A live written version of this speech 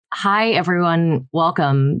Hi, everyone.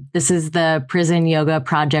 Welcome. This is the Prison Yoga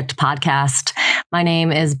Project podcast. My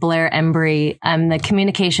name is Blair Embry. I'm the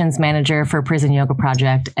communications manager for Prison Yoga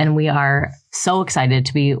Project, and we are so excited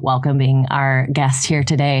to be welcoming our guest here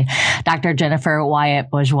today, Dr. Jennifer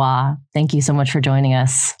Wyatt Bourgeois. Thank you so much for joining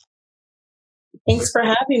us. Thanks for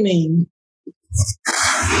having me.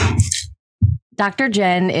 Dr.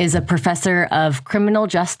 Jen is a professor of criminal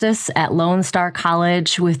justice at Lone Star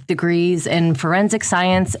College with degrees in forensic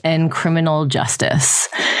science and criminal justice.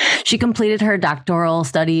 She completed her doctoral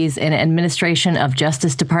studies in administration of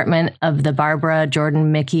justice department of the Barbara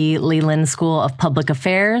Jordan Mickey Leland School of Public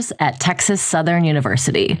Affairs at Texas Southern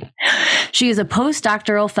University. She is a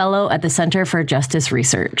postdoctoral fellow at the Center for Justice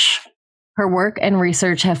Research. Her work and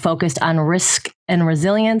research have focused on risk and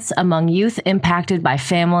resilience among youth impacted by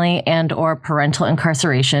family and or parental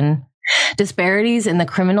incarceration, disparities in the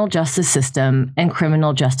criminal justice system, and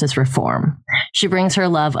criminal justice reform. She brings her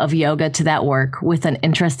love of yoga to that work with an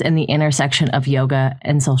interest in the intersection of yoga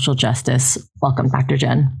and social justice. Welcome, Dr.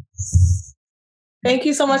 Jen. Thank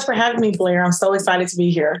you so much for having me, Blair. I'm so excited to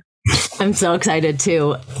be here. I'm so excited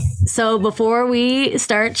too. So before we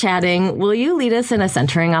start chatting, will you lead us in a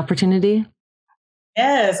centering opportunity?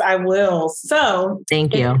 Yes, I will. So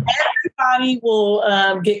thank you. Everybody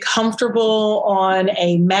will get comfortable on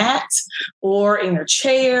a mat or in your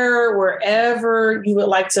chair, wherever you would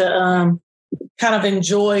like to kind of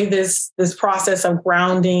enjoy this process of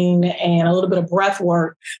grounding and a little bit of breath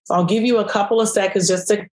work. So I'll give you a couple of seconds just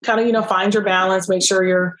to kind of, find your balance, make sure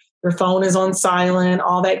your phone is on silent,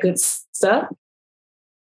 all that good stuff.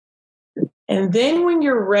 And then when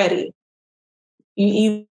you're ready,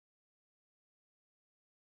 you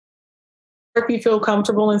if you feel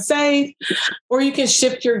comfortable and safe, or you can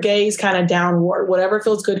shift your gaze kind of downward, whatever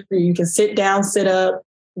feels good for you. You can sit down, sit up,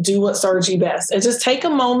 do what serves you best. And just take a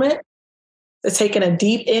moment to take in a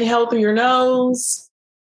deep inhale through your nose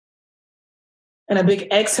and a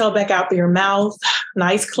big exhale back out through your mouth.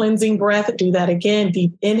 Nice cleansing breath. Do that again.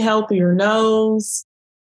 Deep inhale through your nose.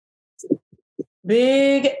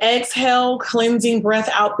 Big exhale, cleansing breath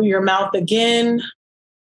out through your mouth again.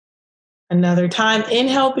 Another time,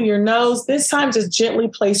 inhale through your nose. This time, just gently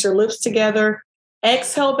place your lips together.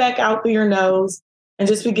 Exhale back out through your nose and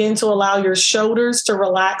just begin to allow your shoulders to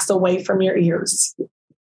relax away from your ears.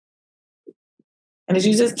 And as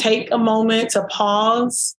you just take a moment to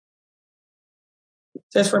pause,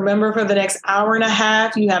 just remember for the next hour and a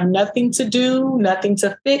half, you have nothing to do, nothing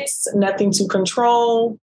to fix, nothing to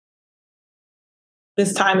control.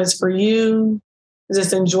 This time is for you.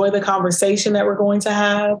 Just enjoy the conversation that we're going to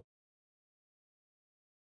have.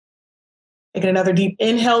 Take another deep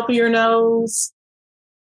inhale through your nose.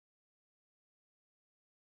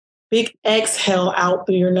 Big exhale out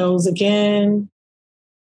through your nose again.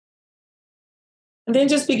 And then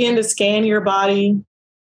just begin to scan your body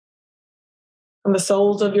from the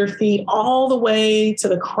soles of your feet all the way to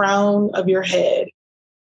the crown of your head.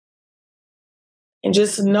 And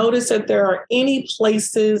just notice if there are any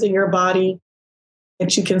places in your body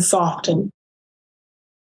that you can soften.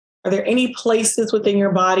 Are there any places within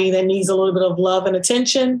your body that needs a little bit of love and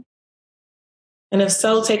attention? And if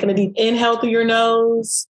so, taking a deep inhale through your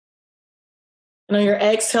nose. And on your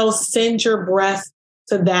exhale, send your breath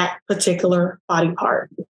to that particular body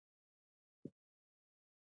part.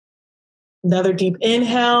 Another deep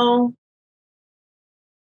inhale.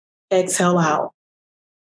 Exhale out.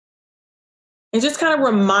 And just kind of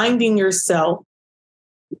reminding yourself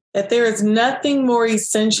that there is nothing more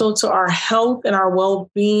essential to our health and our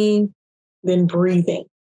well-being than breathing.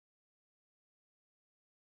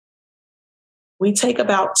 We take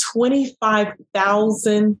about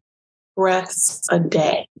 25,000 breaths a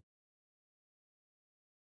day.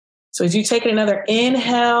 So as you take another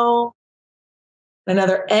inhale,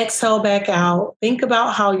 another exhale back out, think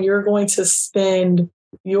about how you're going to spend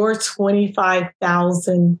your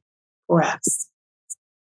 25,000 breaths.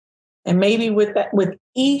 And maybe with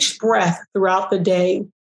each breath throughout the day,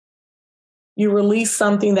 you release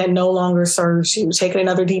something that no longer serves you. Taking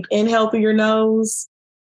another deep inhale through your nose.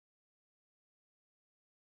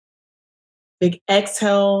 Big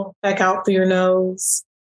exhale back out through your nose.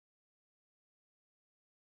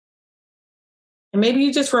 And maybe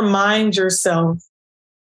you just remind yourself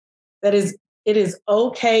that it is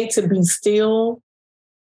okay to be still.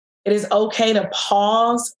 It is okay to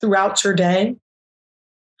pause throughout your day.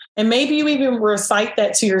 And maybe you even recite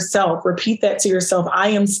that to yourself, repeat that to yourself. I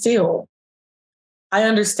am still. I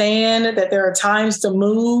understand that there are times to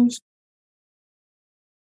move.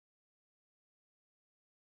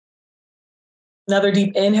 Another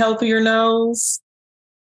deep inhale through your nose.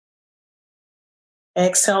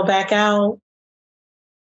 Exhale back out.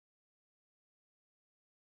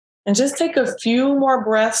 And just take a few more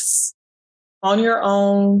breaths on your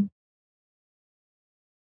own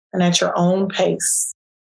and at your own pace.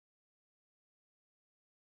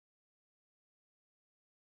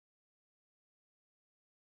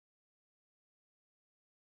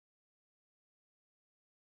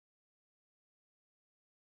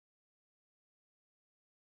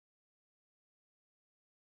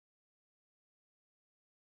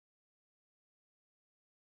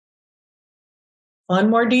 One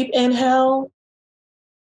more deep inhale.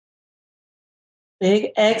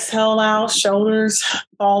 Big exhale out, shoulders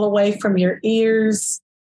fall away from your ears.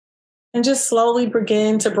 And just slowly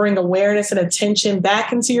begin to bring awareness and attention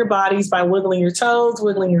back into your bodies by wiggling your toes,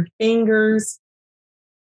 wiggling your fingers.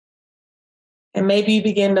 And maybe you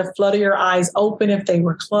begin to flutter your eyes open if they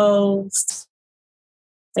were closed.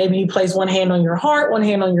 Maybe you place one hand on your heart, one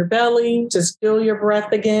hand on your belly. Just feel your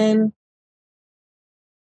breath again.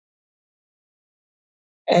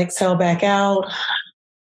 Exhale back out.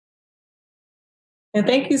 And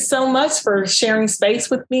thank you so much for sharing space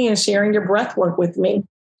with me and sharing your breath work with me.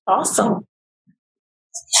 Awesome.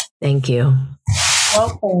 Thank you.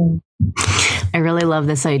 Welcome. I really love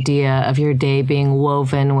this idea of your day being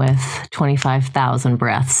woven with 25,000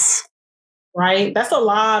 breaths. Right? That's a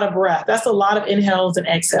lot of breath. That's a lot of inhales and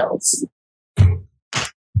exhales.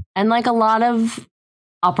 And like a lot of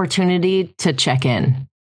opportunity to check in.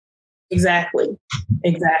 Exactly.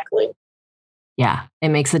 Yeah, it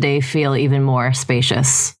makes the day feel even more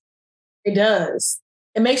spacious. It does.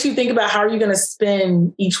 It makes you think about how are you going to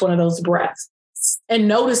spend each one of those breaths and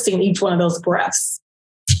noticing each one of those breaths.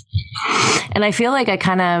 And I feel like I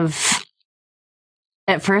kind of,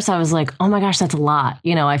 at first I was like, oh my gosh, that's a lot.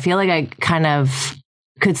 You know, I feel like I kind of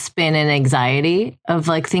could spin in anxiety of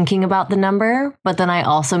like thinking about the number. But then I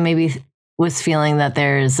also maybe was feeling that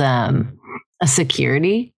there's a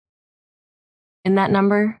security in that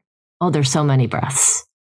number. Oh, there's so many breaths.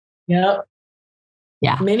 Yep.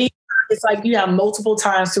 Yeah. It's like you have multiple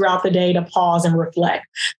times throughout the day to pause and reflect.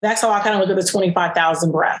 That's how I kind of look at the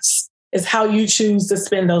 25,000 breaths. Is how you choose to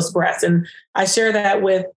spend those breaths. And I share that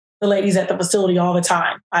with the ladies at the facility all the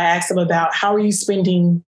time. I ask them about how are you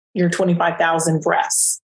spending your 25,000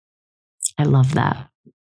 breaths? I love that.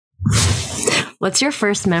 What's your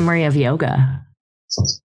first memory of yoga?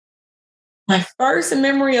 My first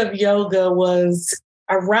memory of yoga was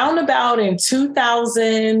around about in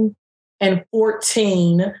 2014.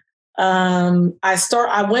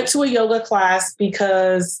 I went to a yoga class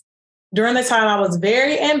because during the time I was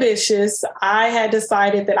very ambitious. I had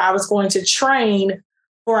decided that I was going to train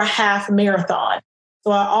for a half marathon.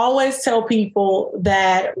 So I always tell people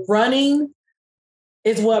that running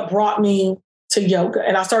is what brought me to yoga.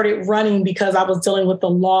 And I started running because I was dealing with the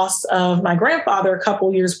loss of my grandfather a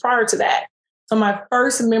couple years prior to that. So my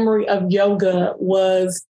first memory of yoga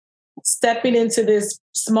was stepping into this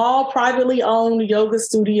small privately owned yoga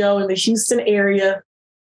studio in the Houston area,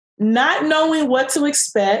 not knowing what to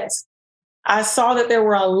expect. I saw that there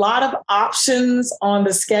were a lot of options on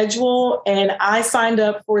the schedule, and I signed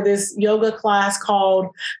up for this yoga class called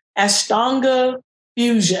Ashtanga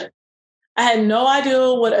Fusion. I had no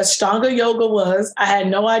idea what Ashtanga yoga was. I had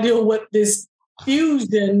no idea what this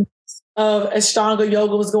fusion of Ashtanga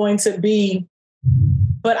yoga was going to be.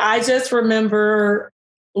 But I just remember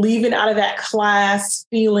leaving out of that class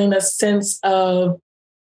feeling a sense of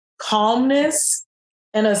calmness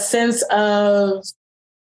and a sense of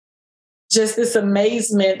just this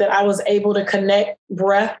amazement that I was able to connect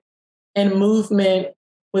breath and movement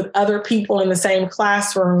with other people in the same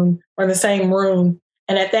classroom or in the same room.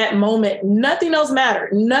 And at that moment, nothing else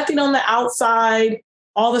mattered. Nothing on the outside,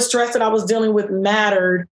 all the stress that I was dealing with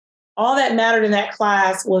mattered. All that mattered in that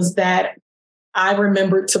class was that I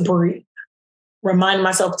remembered to breathe, remind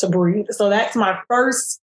myself to breathe. So that's my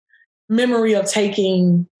first memory of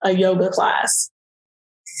taking a yoga class.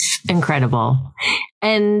 Incredible.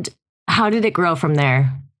 And how did it grow from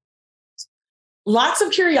there? Lots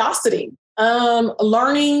of curiosity,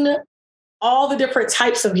 learning all the different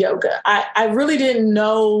types of yoga. I really didn't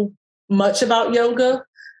know much about yoga.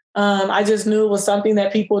 I just knew it was something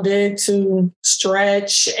that people did to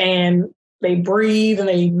stretch and they breathe and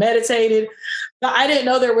they meditated. But I didn't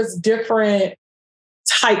know there was different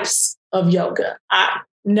types of yoga. I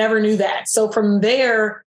never knew that. So from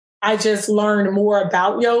there, I just learned more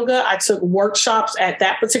about yoga. I took workshops at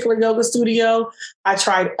that particular yoga studio. I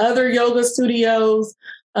tried other yoga studios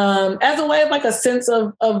as a way of like a sense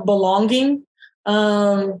of belonging.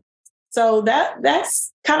 So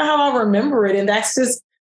that's kind of how I remember it. And that's just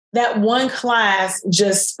that one class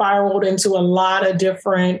just spiraled into a lot of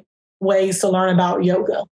different ways to learn about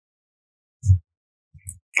yoga.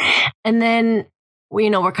 And then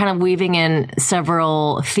we're kind of weaving in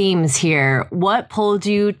several themes here. What pulled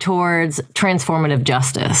you towards transformative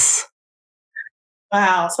justice?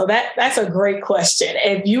 Wow. So that's a great question.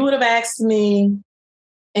 If you would have asked me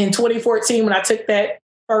in 2014, when I took that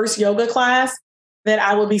first yoga class, that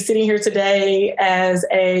I would be sitting here today as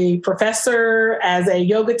a professor, as a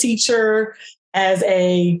yoga teacher, as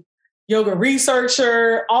a yoga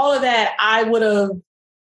researcher, all of that, I would have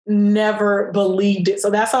never believed it. So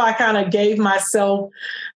that's how I kind of gave myself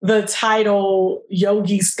the title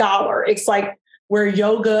Yogi Scholar. It's like where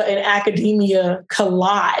yoga and academia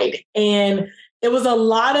collide. And it was a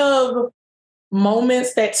lot of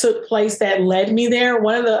moments that took place that led me there.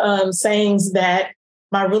 One of the sayings that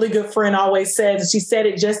my really good friend always says, she said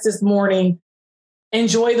it just this morning,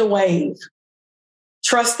 enjoy the wave,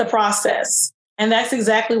 trust the process. And that's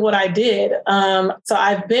exactly what I did. So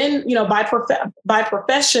I've been, by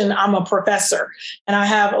profession, I'm a professor, and I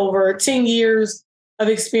have over 10 years of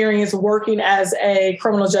experience working as a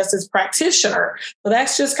criminal justice practitioner. So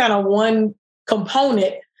that's just kind of one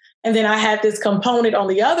component. And then I had this component on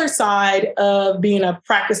the other side of being a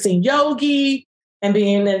practicing yogi and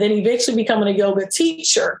then eventually becoming a yoga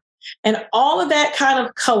teacher. And all of that kind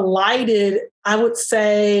of collided, I would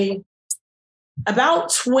say, about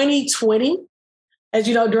 2020. As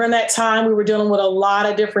you know, during that time, we were dealing with a lot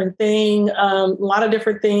of different things,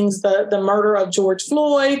 the murder of George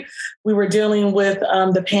Floyd. We were dealing with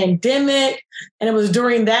the pandemic. And it was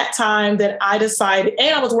during that time that I decided,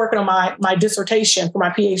 and I was working on my dissertation for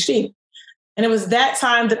my PhD. And it was that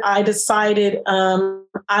time that I decided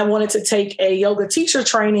I wanted to take a yoga teacher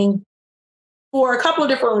training for a couple of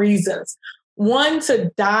different reasons. One, to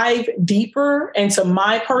dive deeper into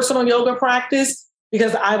my personal yoga practice,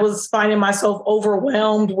 because I was finding myself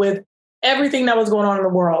overwhelmed with everything that was going on in the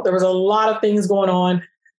world. There was a lot of things going on,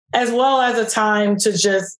 as well as a time to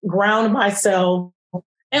just ground myself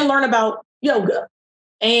and learn about yoga.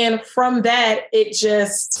 And from that,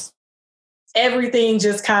 everything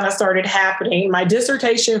just kind of started happening. My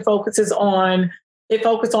dissertation focused on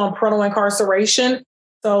parental incarceration.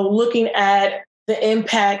 So looking at the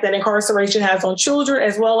impact that incarceration has on children,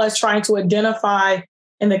 as well as trying to identify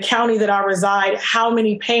in the county that I reside, how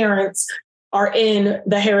many parents are in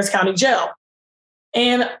the Harris County Jail.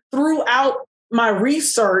 And throughout my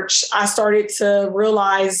research, I started to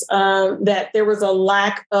realize that there was a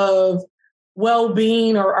lack of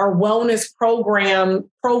well-being or wellness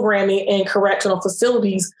programming in correctional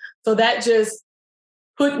facilities. So that just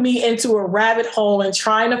put me into a rabbit hole and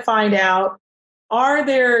trying to find out, are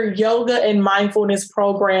there yoga and mindfulness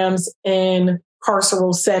programs in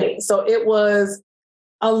carceral settings? So it was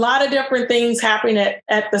a lot of different things happening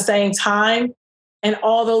at the same time. And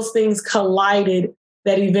all those things collided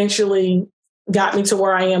that eventually got me to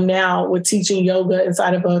where I am now with teaching yoga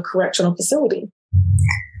inside of a correctional facility.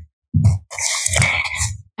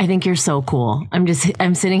 I think you're so cool. I'm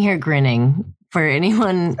sitting here grinning. For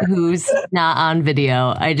anyone who's not on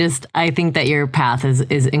video, I think that your path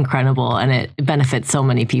is incredible and it benefits so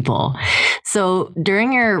many people. So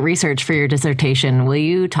during your research for your dissertation, will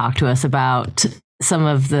you talk to us about some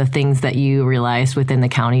of the things that you realized within the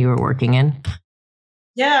county you were working in?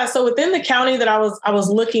 Yeah. So within the county that I was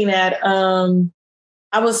looking at,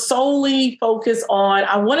 I was solely focused on,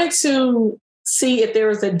 I wanted to see if there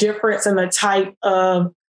was a difference in the type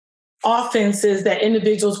of offenses that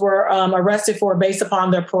individuals were arrested for based upon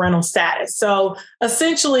their parental status. So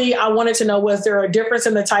essentially, I wanted to know, was there a difference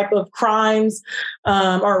in the type of crimes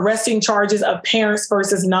or arresting charges of parents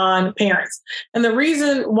versus non-parents? And the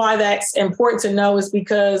reason why that's important to know is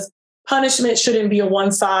because punishment shouldn't be a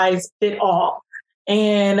one size fit all.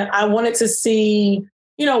 And I wanted to see,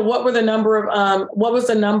 what was the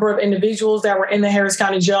number of individuals that were in the Harris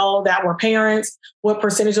County Jail that were parents? What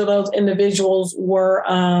percentage of those individuals were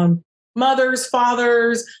mothers,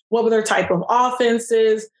 fathers? What were their type of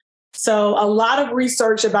offenses? So a lot of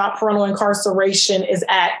research about parental incarceration is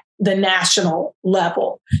at the national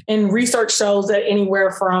level. And research shows that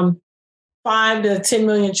anywhere from 5 to 10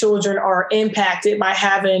 million children are impacted by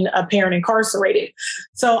having a parent incarcerated.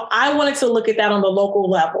 So I wanted to look at that on the local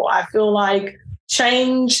level. I feel like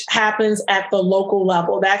change happens at the local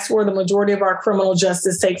level. That's where the majority of our criminal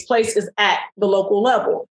justice takes place, is at the local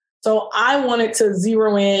level. So I wanted to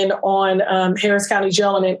zero in on Harris County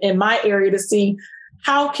Jail and in my area to see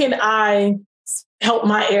how can I help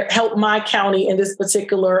my county in this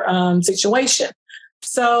particular situation.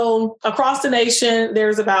 So across the nation,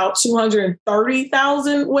 there's about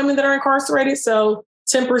 230,000 women that are incarcerated. So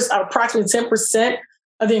approximately 10%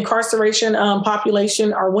 of the incarceration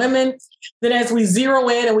population are women. Then as we zero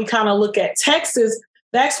in and we kind of look at Texas,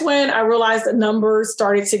 that's when I realized the numbers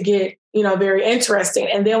started to get very interesting.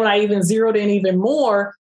 And then when I even zeroed in even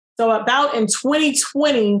more, so about in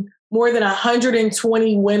 2020, more than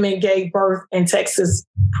 120 women gave birth in Texas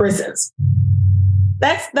prisons.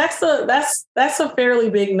 That's a fairly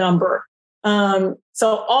big number.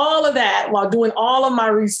 So all of that, while doing all of my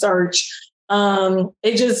research, everything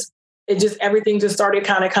just started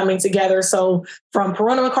kind of coming together. So from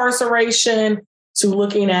parental incarceration to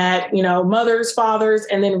looking at, mothers, fathers,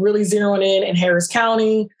 and then really zeroing in Harris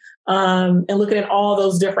County, and looking at all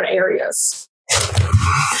those different areas.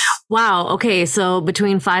 Wow. Okay. So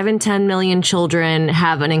between 5 and 10 million children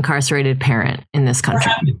have an incarcerated parent in this country.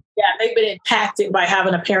 Yeah, they've been impacted by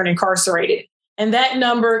having a parent incarcerated. And that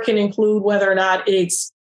number can include whether or not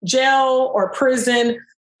it's jail or prison.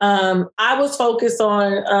 I was focused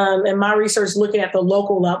on, in my research, looking at the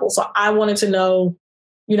local level. So I wanted to know,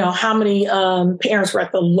 how many parents were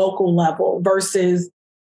at the local level versus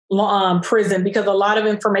prison, because a lot of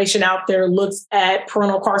information out there looks at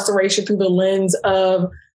parental incarceration through the lens of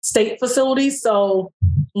state facilities, so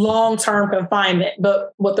long-term confinement.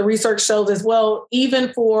 But what the research shows as well,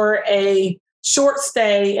 even for a short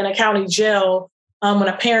stay in a county jail, when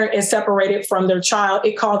a parent is separated from their child,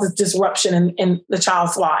 it causes disruption in the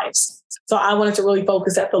child's lives. So I wanted to really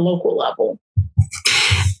focus at the local level.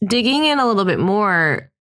 Digging in a little bit more,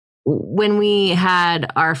 when we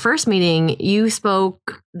had our first meeting, you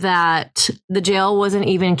spoke that the jail wasn't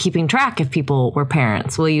even keeping track if people were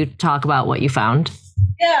parents. Will you talk about what you found?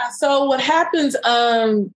 Yeah. So what happens,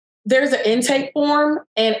 there's an intake form.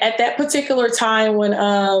 And at that particular time when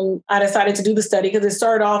I decided to do the study, because it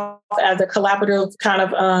started off as a collaborative kind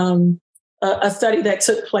of a study that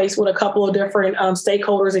took place with a couple of different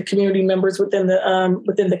stakeholders and community members within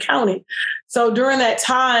the county. So during that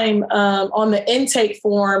time, on the intake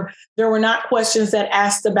form, there were not questions that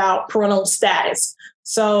asked about parental status.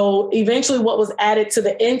 So eventually what was added to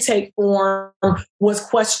the intake form was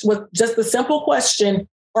just the simple question,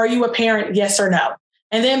 are you a parent, yes or no?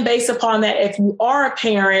 And then based upon that, if you are a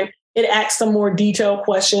parent, it asks some more detailed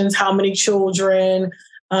questions, how many children?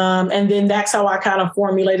 And then that's how I kind of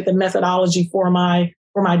formulated the methodology for my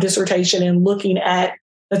dissertation and looking at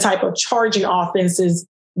the type of charging offenses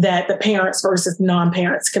that the parents versus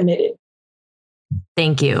non-parents committed.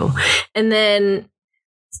 Thank you. And then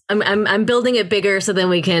I'm building it bigger so then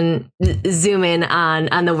we can zoom in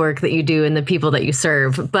on the work that you do and the people that you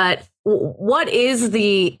serve. But what is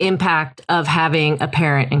the impact of having a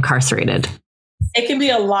parent incarcerated? It can be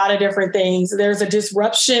a lot of different things. There's a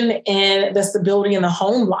disruption in the stability in the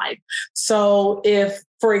home life. So if,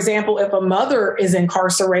 for example, if a mother is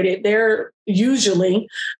incarcerated, they're usually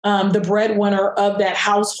the breadwinner of that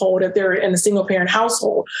household if they're in a single parent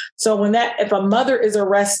household. So if a mother is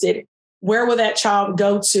arrested, where will that child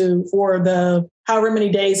go to for the however many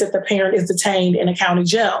days that the parent is detained in a county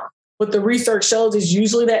jail? What the research shows is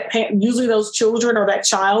usually those children or that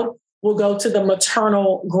child will go to the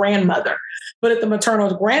maternal grandmother. But if the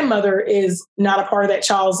maternal grandmother is not a part of that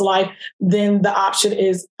child's life, then the option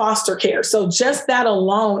is foster care. So just that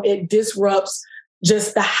alone, it disrupts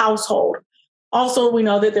just the household. Also, we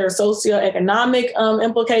know that there are socioeconomic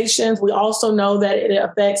implications. We also know that it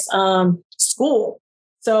affects school.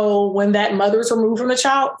 So when that mother is removed from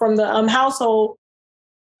the household,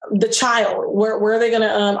 the child, where are they going to,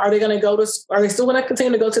 are they still going to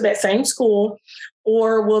continue to go to that same school,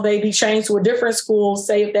 or will they be changed to a different school,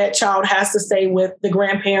 say if that child has to stay with the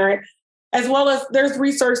grandparent, as well as there's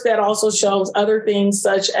research that also shows other things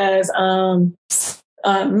such as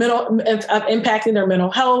impacting their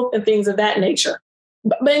mental health and things of that nature.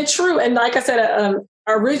 But true. And like I said,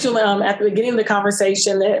 originally at the beginning of the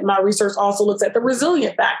conversation, that my research also looks at the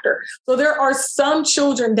resilient factor. So there are some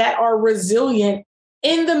children that are resilient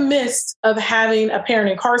in the midst of having a parent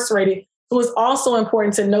incarcerated. So it's also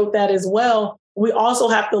important to note that as well. We also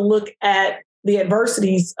have to look at the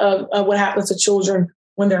adversities of what happens to children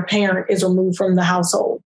when their parent is removed from the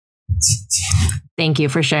household. Thank you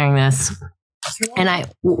for sharing this. And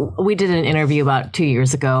we did an interview about 2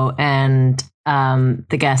 years ago, and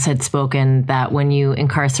the guest had spoken that when you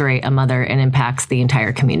incarcerate a mother, it impacts the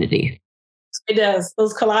entire community. It does.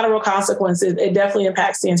 Those collateral consequences, it definitely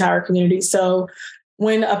impacts the entire community. So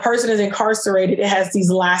when a person is incarcerated, it has these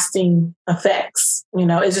lasting effects.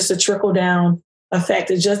 It's just a trickle down effect.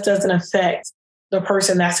 It just doesn't affect the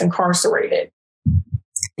person that's incarcerated.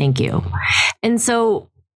 Thank you. And so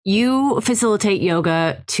you facilitate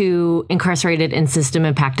yoga to incarcerated and system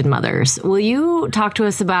impacted mothers. Will you talk to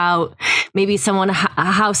us about maybe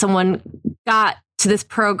how someone got to this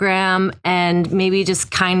program, and maybe just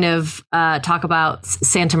kind of talk about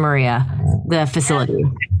Santa Maria, the facility?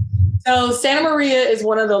 So Santa Maria is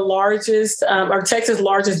one of the largest, or Texas'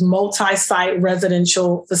 largest multi-site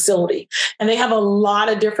residential facility. And they have a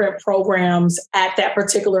lot of different programs at that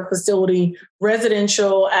particular facility,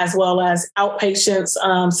 residential as well as outpatients,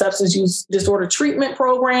 substance use disorder treatment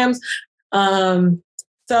programs.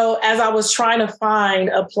 So as I was trying to find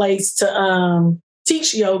a place to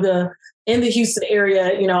teach yoga in the Houston area,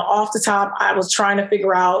 off the top, I was trying to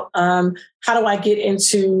figure out how do I get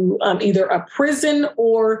into either a prison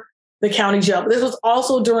or the county jail. But this was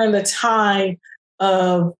also during the time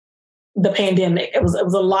of the pandemic. It was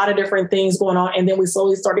a lot of different things going on. And then we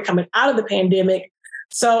slowly started coming out of the pandemic.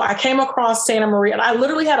 So I came across Santa Maria and I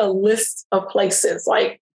literally had a list of places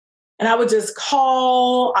and I would just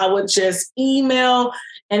call, I would just email.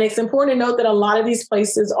 And it's important to note that a lot of these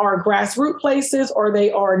places are grassroots places or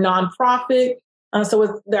they are nonprofit. So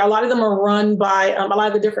a lot of them are run by a lot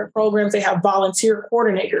of the different programs. They have volunteer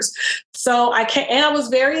coordinators. So I was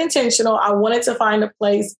very intentional. I wanted to find a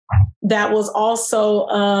place that was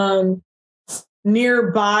also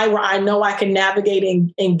nearby where I know I can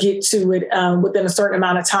navigate and get to it within a certain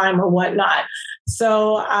amount of time or whatnot.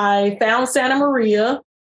 So I found Santa Maria.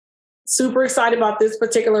 Super excited about this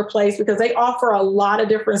particular place because they offer a lot of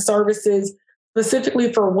different services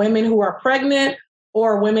specifically for women who are pregnant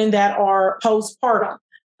or women that are postpartum.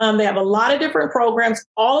 They have a lot of different programs.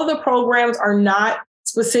 All of the programs are not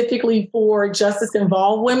specifically for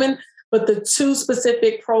justice-involved women, but the two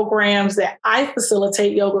specific programs that I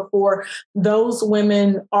facilitate yoga for, those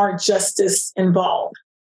women are justice-involved.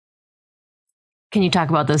 Can you talk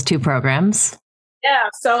about those two programs? Yeah.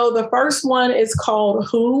 So the first one is called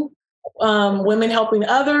WHO, Women Helping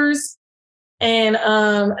Others. And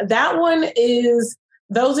that one is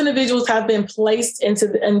those individuals have been placed into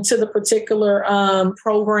the particular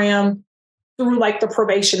program through the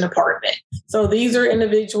probation department. So these are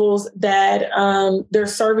individuals that they're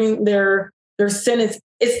serving their sentence.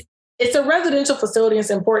 It's a residential facility. It's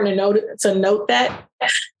important to note that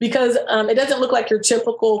because it doesn't look like your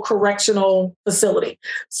typical correctional facility.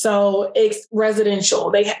 So it's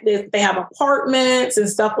residential. They have apartments and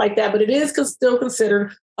stuff like that, but it is still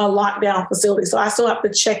considered a lockdown facility. So I still have to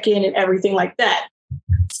check in and everything like that.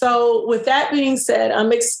 So with that being said,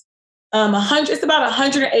 it's about a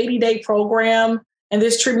 180-day program, and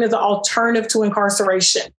this treatment is an alternative to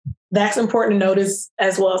incarceration. That's important to notice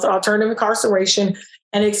as well. It's an alternative incarceration,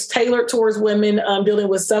 and it's tailored towards women dealing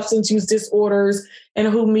with substance use disorders and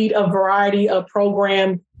who meet a variety of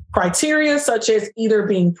program criteria, such as either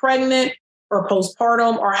being pregnant or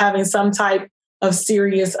postpartum or having some type of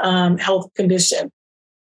serious health condition.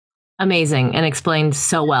 Amazing, and explained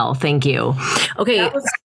so well. Thank you. Okay.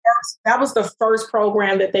 That was the first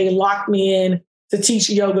program that they locked me in to teach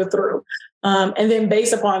yoga through. And then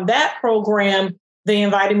based upon that program, they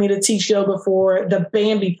invited me to teach yoga for the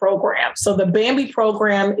Bambi program. So the Bambi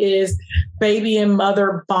program is Baby and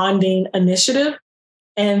Mother Bonding Initiative.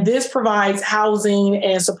 And this provides housing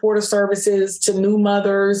and supportive services to new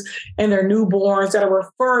mothers and their newborns that are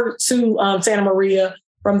referred to Santa Maria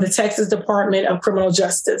from the Texas Department of Criminal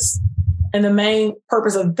Justice. And the main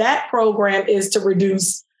purpose of that program is to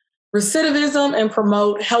reduce recidivism and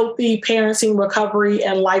promote healthy parenting, recovery,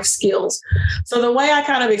 and life skills. So the way I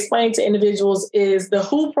kind of explain to individuals is the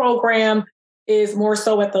WHO program is more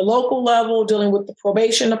so at the local level, dealing with the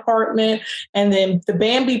probation department. And then the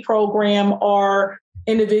Bambi program are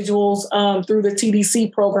individuals through the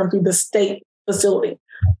TDC program, through the state facility.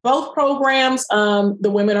 Both programs, the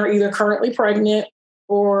women are either currently pregnant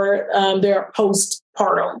or they're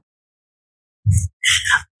postpartum.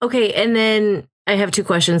 Okay. And then I have two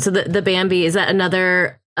questions. So the Bambi, is that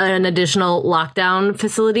an additional lockdown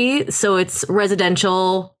facility? So it's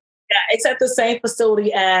residential. Yeah, it's at the same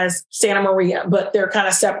facility as Santa Maria, but they're kind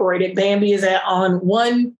of separated. Bambi is on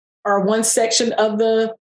one section of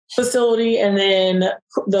the facility, and then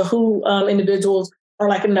the WHO individuals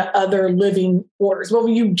are in the other living quarters. But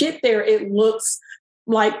when you get there, it looks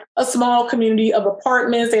like a small community of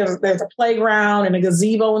apartments. There's a playground and a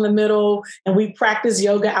gazebo in the middle, and we practiced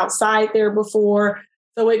yoga outside there before.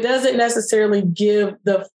 So it doesn't necessarily give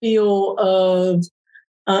the feel of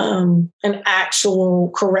an actual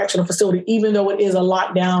correctional facility, even though it is a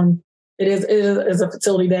lockdown. It is a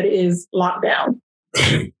facility that is locked down.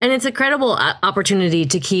 And it's a credible opportunity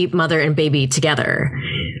to keep mother and baby together.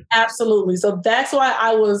 Absolutely. So that's why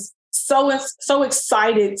I was so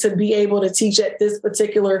excited to be able to teach at this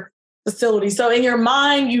particular facility. So in your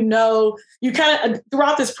mind, you kind of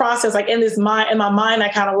throughout this process, in my mind, I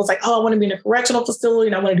kind of was like, oh, I want to be in a correctional facility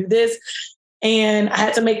and I want to do this. And I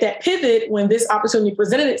had to make that pivot when this opportunity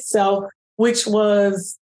presented itself, which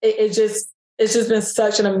was, it's just been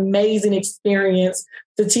such an amazing experience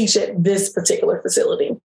to teach at this particular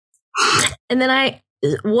facility. And then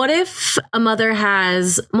what if a mother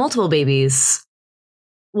has multiple babies?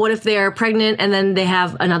 What if they're pregnant and then they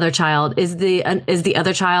have another child? Is the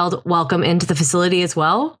other child welcome into the facility as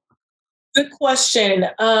well? Good question.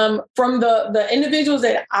 From the individuals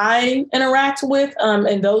that I interact with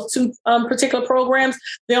in those two particular programs,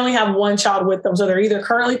 they only have one child with them. So they're either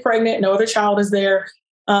currently pregnant, no other child is there,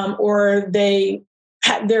 or they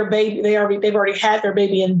have their baby. They've already had their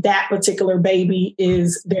baby, and that particular baby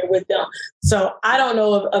is there with them. So I don't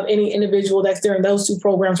know of any individual that's there in those two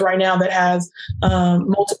programs right now that has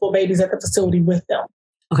multiple babies at the facility with them.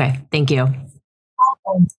 Okay, thank you.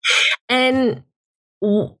 And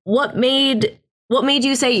what made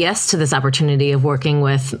you say yes to this opportunity of working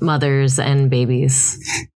with mothers and babies?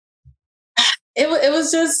 It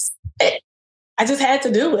was just, I just had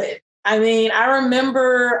to do it. I mean, I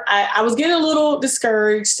remember I was getting a little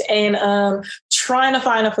discouraged and trying to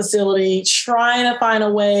find a facility, trying to find a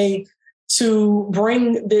way to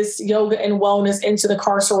bring this yoga and wellness into the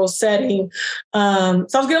carceral setting. So I was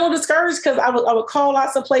getting a little discouraged because I would call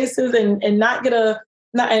lots of places and not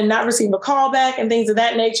receive a call back and things of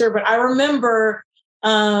that nature. But I remember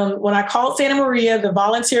when I called Santa Maria, the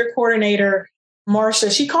volunteer coordinator,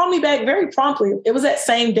 Marsha, she called me back very promptly. It was that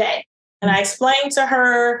same day. And I explained to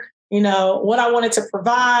her, what I wanted to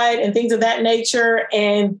provide and things of that nature.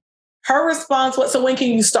 And her response was, so when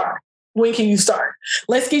can you start? When can you start?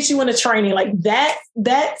 Let's get you into training. Like that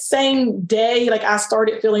same day, like I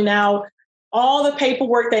started filling out all the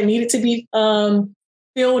paperwork that needed to be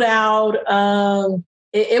filled out.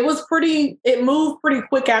 It moved pretty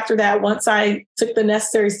quick after that once I took the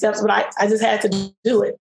necessary steps, but I just had to do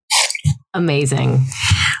it. Amazing.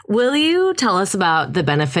 Will you tell us about the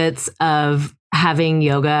benefits of having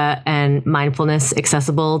yoga and mindfulness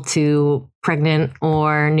accessible to pregnant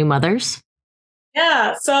or new mothers?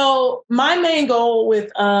 Yeah. So my main goal with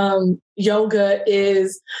yoga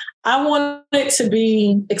is I want it to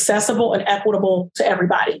be accessible and equitable to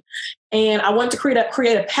everybody. And I want to create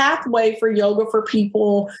a pathway for yoga for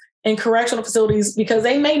people in correctional facilities because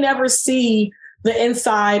they may never see the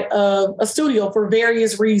inside of a studio for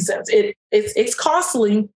various reasons. It's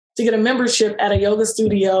costly to get a membership at a yoga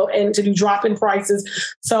studio and to do drop-in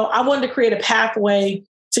prices. So I wanted to create a pathway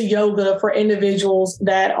to yoga for individuals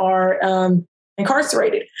that are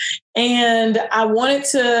incarcerated. And I wanted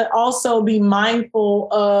to also be mindful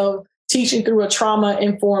of teaching through a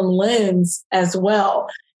trauma-informed lens as well,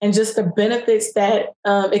 and just the benefits that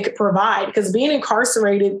it could provide. Because being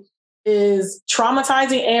incarcerated is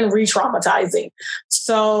traumatizing and re-traumatizing.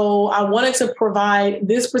 So I wanted to provide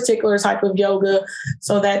this particular type of yoga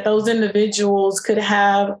so that those individuals could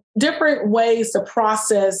have different ways to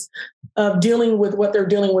process of dealing with what they're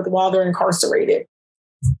dealing with while they're incarcerated.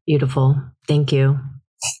 Beautiful. Thank you.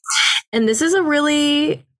 And this is a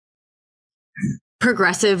really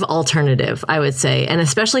progressive alternative, I would say, and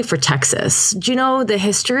especially for Texas. Do you know the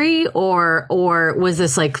history or was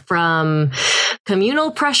this like from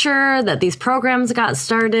communal pressure that these programs got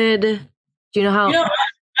started? Do you know how?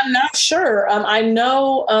 I'm not sure. I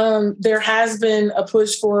know there has been a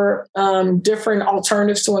push for different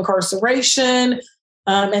alternatives to incarceration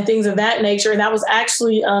and things of that nature. And that was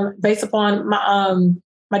actually based upon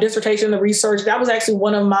my dissertation, the research. That was actually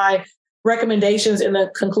one of my recommendations in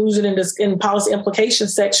the conclusion in policy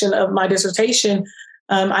implications section of my dissertation.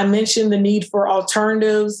 I mentioned the need for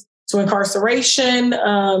alternatives to incarceration,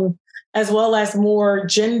 as well as more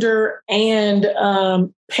gender and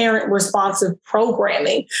parent responsive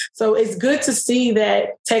programming. So it's good to see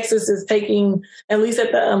that Texas is taking, at least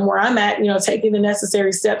at the where I'm at, taking the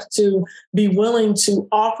necessary steps to be willing to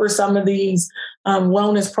offer some of these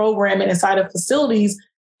wellness programming inside of facilities.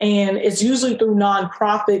 And it's usually through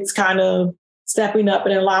nonprofits kind of stepping up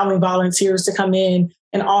and allowing volunteers to come in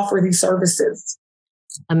and offer these services.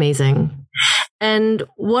 Amazing. And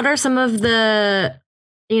what are some of the,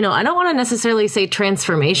 I don't want to necessarily say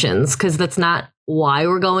transformations because that's not why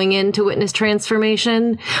we're going in to witness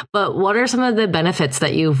transformation, but what are some of the benefits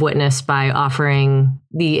that you've witnessed by offering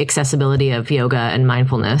the accessibility of yoga and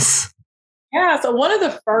mindfulness? Yeah. So one of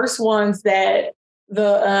the first ones that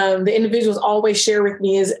the individuals always share with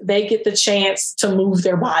me is they get the chance to move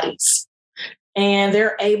their bodies and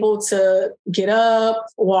they're able to get up,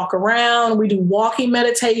 walk around. We do walking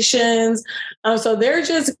meditations. So they're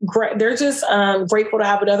just great. They're just grateful to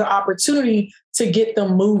have another opportunity to get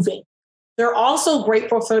them moving. They're also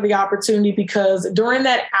grateful for the opportunity because during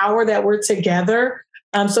that hour that we're together,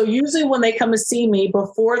 so usually when they come to see me,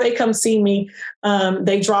 before they come see me,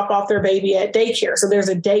 they drop off their baby at daycare. So there's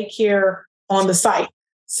a daycare on the site.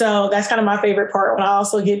 So that's kind of my favorite part when I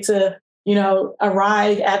also get to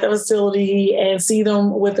arrive at the facility and see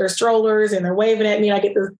them with their strollers and they're waving at me. I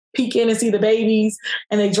get to peek in and see the babies,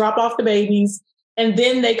 and they drop off the babies. And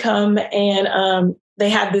then they come and they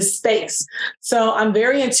have this space. So I'm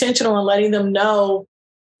very intentional in letting them know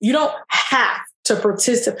you don't have to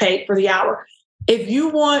participate for the hour. If you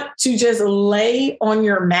want to just lay on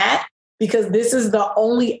your mat, because this is the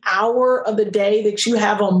only hour of the day that you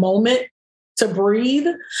have a moment to breathe,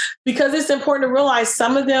 because it's important to realize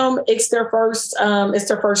some of them, it's their first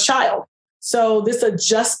child. So this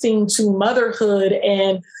adjusting to motherhood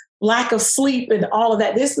and lack of sleep and all of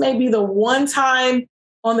that, this may be the one time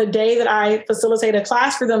on the day that I facilitate a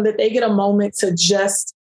class for them that they get a moment to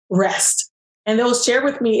just rest. And they'll share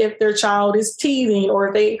with me if their child is teething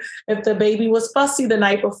or if the baby was fussy the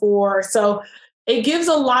night before. So it gives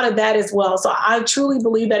a lot of that as well. So I truly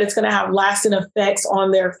believe that it's going to have lasting effects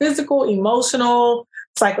on their physical, emotional,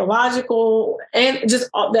 psychological, and just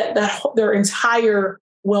their entire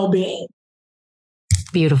well-being.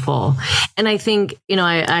 Beautiful. And I think,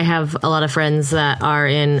 I have a lot of friends that are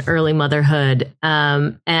in early motherhood,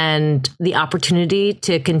 and the opportunity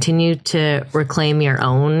to continue to reclaim your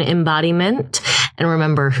own embodiment and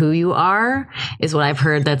remember who you are is what I've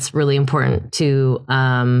heard that's really important to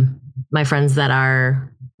my friends that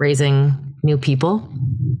are raising new people.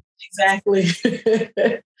 Exactly.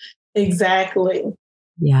 Exactly.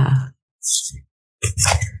 Yeah.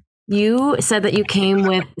 You said that you came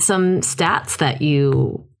with some stats that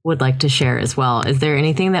you would like to share as well. Is there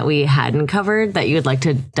anything that we hadn't covered that you would like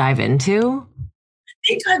to dive into? I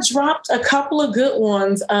think I dropped a couple of good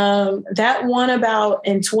ones. That one about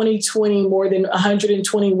in 2020, more than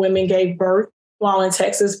 120 women gave birth while in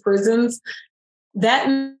Texas prisons. That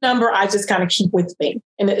number I just kind of keep with me.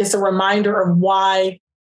 And it's a reminder of why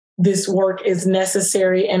this work is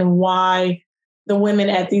necessary and why the women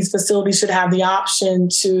at these facilities should have the option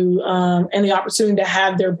to and the opportunity to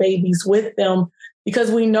have their babies with them,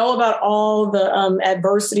 because we know about all the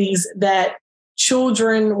adversities that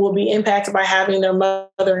children will be impacted by having their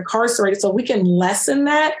mother incarcerated. So we can lessen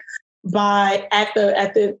that by at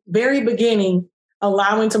the very beginning,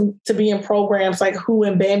 allowing them to be in programs like Who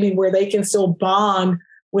and Bambi, where they can still bond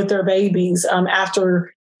with their babies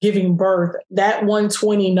after giving birth. That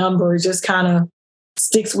 120 number just kind of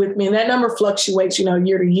sticks with me. And that number fluctuates,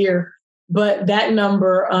 year to year, but that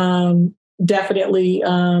number definitely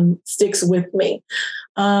sticks with me.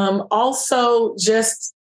 Also,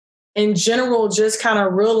 just in general, just kind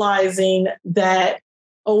of realizing that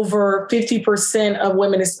over 50% of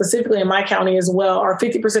women, specifically in my county as well, are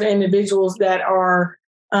 50% of individuals that are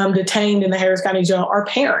detained in the Harris County Jail are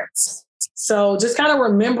parents. So just kind of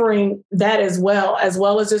remembering that as well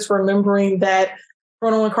as just remembering that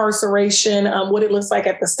parental incarceration, what it looks like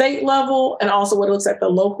at the state level and also what it looks at the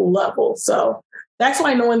local level. So that's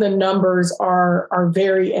why knowing the numbers are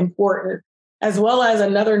very important, as well as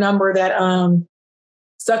another number that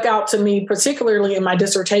stuck out to me, particularly in my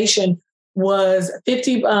dissertation, was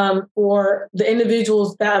 50 for the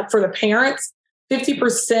individuals that for the parents,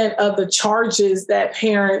 50% of the charges that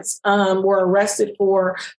parents were arrested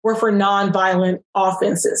for were for nonviolent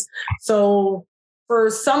offenses. So for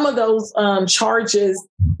some of those charges,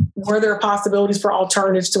 were there possibilities for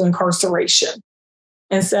alternatives to incarceration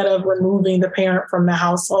instead of removing the parent from the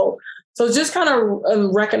household? So just kind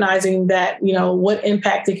of recognizing that, what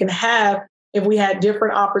impact it can have if we had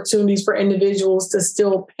different opportunities for individuals to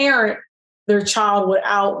still parent their child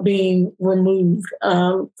without being removed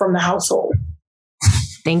from the household.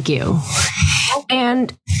 Thank you.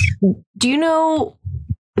 And do you know,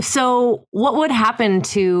 so what would happen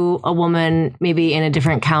to a woman maybe in a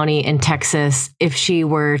different county in Texas if she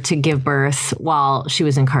were to give birth while she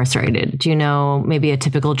was incarcerated? Do you know maybe a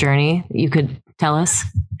typical journey you could tell us?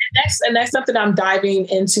 That's something I'm diving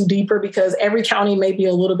into deeper, because every county may be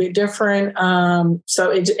a little bit different.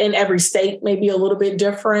 In every state may be a little bit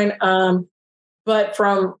different. But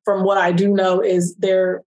from what I do know is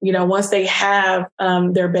once they have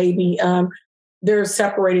their baby, they're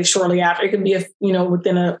separated shortly after. It can be,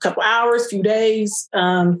 within a couple hours, few days,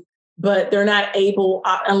 but they're not able,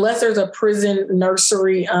 unless there's a prison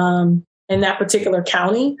nursery in that particular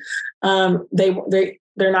county,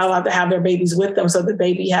 they're not allowed to have their babies with them. So the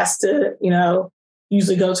baby has to,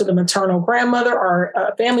 usually go to the maternal grandmother or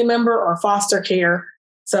a family member or foster care.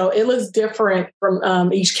 So it looks different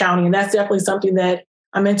from each county. And that's definitely something that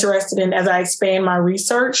I'm interested in as I expand my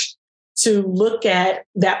research to look at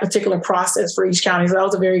that particular process for each county. So that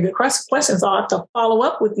was a very good question. So I'll have to follow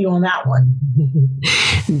up with you on that one.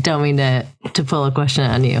 Don't mean to pull a question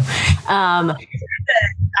on you. I'd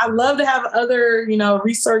love to have other,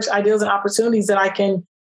 research ideas and opportunities that I can,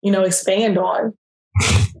 expand on.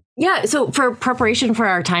 Yeah. So for preparation for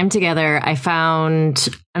our time together, I found,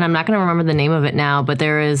 and I'm not going to remember the name of it now, but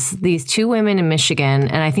there is these two women in Michigan,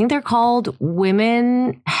 and I think they're called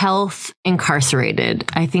Women Health Incarcerated.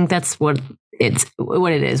 I think that's what it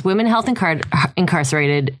is. Women Health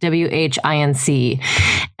Incarcerated, WHINC.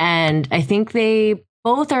 And I think they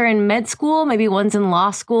both are in med school. Maybe one's in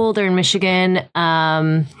law school. They're in Michigan.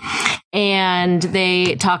 And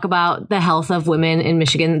they talk about the health of women in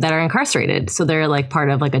Michigan that are incarcerated. So they're like part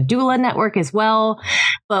of like a doula network as well.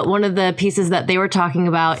 But one of the pieces that they were talking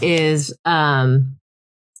about is Michigan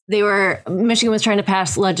was trying to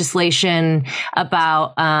pass legislation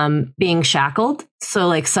about being shackled. So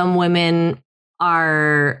like some women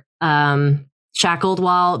are shackled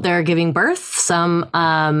while they're giving birth. Some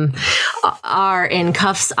are in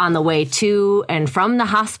cuffs on the way to and from the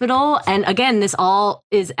hospital. And again, this all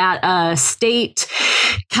is at a state,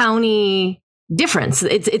 county difference.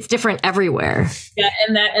 It's different everywhere. Yeah,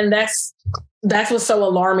 and that's what's so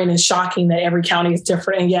alarming and shocking, that every county is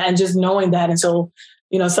different. And just knowing that until,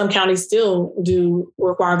 some counties still do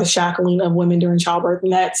require the shackling of women during childbirth.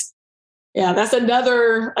 And that's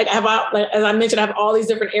another, as I mentioned, I have all these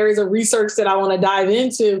different areas of research that I want to dive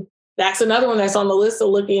into. That's another one that's on the list of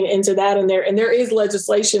looking into that. And there is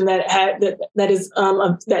legislation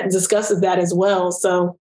that discusses that as well.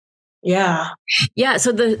 So, yeah. Yeah.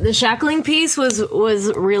 So the shackling piece was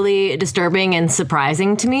really disturbing and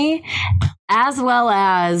surprising to me, as well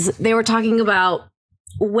as they were talking about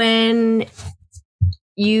when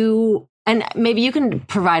and maybe you can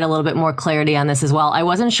provide a little bit more clarity on this as well. I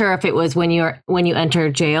wasn't sure if it was when you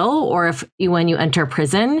enter jail or when you enter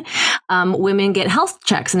prison, women get health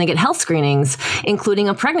checks and they get health screenings, including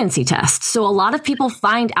a pregnancy test. So a lot of people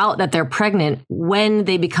find out that they're pregnant when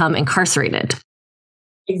they become incarcerated.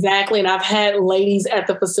 Exactly. And I've had ladies at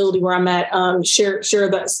the facility where I'm at share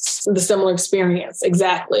the similar experience.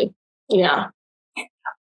 Exactly. Yeah.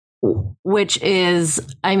 Which is,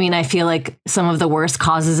 I feel like some of the worst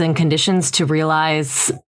causes and conditions to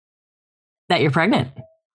realize that you're pregnant.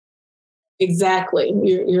 Exactly.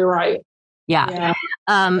 You're right. Yeah.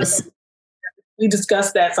 We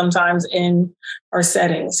discuss that sometimes in our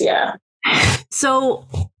settings. Yeah. So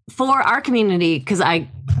for our community, because I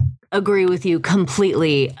agree with you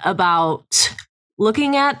completely about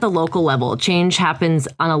looking at the local level, change happens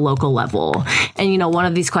on a local level. And, one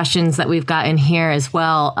of these questions that we've got in here as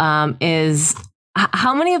well is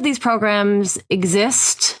how many of these programs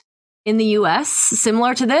exist in the US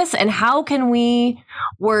similar to this? And how can we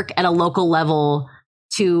work at a local level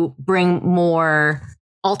to bring more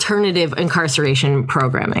alternative incarceration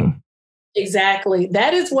programming? Exactly.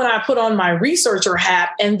 That is what I put on my researcher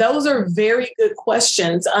hat. And those are very good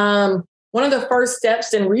questions. One of the first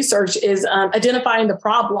steps in research is identifying the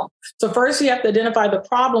problem. So first we have to identify the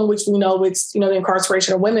problem, which we know it's, the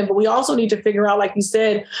incarceration of women, but we also need to figure out, like you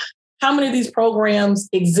said, how many of these programs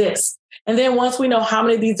exist. And then once we know how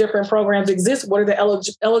many of these different programs exist, what are the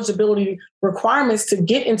eligibility requirements to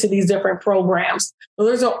get into these different programs? So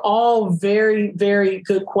those are all very, very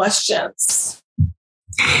good questions.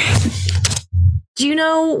 Do you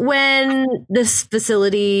know when this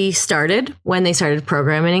facility started, when they started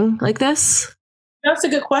programming like this? That's a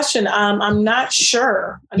good question. I'm not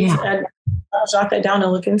sure. I'll jot that down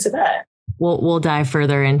and look into that. We'll dive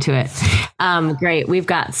further into it. Great. We've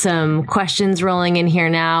got some questions rolling in here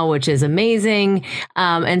now, which is amazing.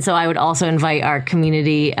 And so I would also invite our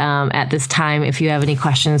community at this time, if you have any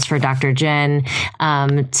questions for Dr. Jen,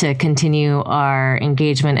 to continue our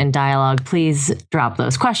engagement and dialogue, please drop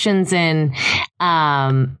those questions in.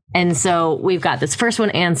 And so we've got this first one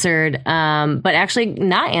answered, but actually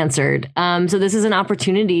not answered. So this is an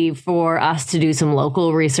opportunity for us to do some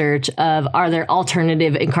local research of, are there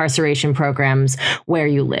alternative incarceration programs where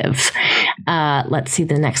you live? Let's see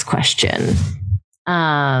the next question.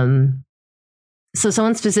 So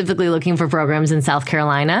someone specifically looking for programs in South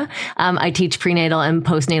Carolina. I teach prenatal and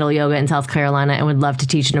postnatal yoga in South Carolina and would love to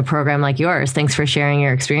teach in a program like yours. Thanks for sharing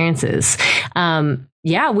your experiences.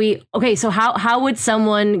 So how would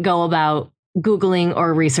someone go about Googling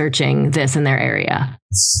or researching this in their area?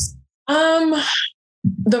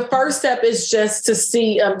 The first step is just to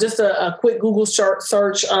see just a quick Google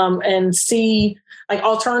search and see like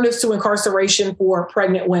alternatives to incarceration for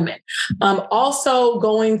pregnant women. Also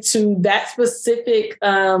going to that specific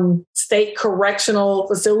state correctional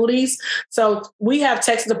facilities. So we have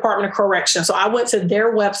Texas Department of Correction. So I went to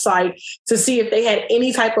their website to see if they had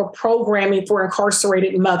any type of programming for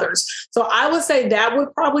incarcerated mothers. So I would say that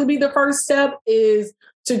would probably be the first step, is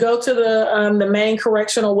to go to the main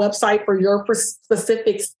correctional website for your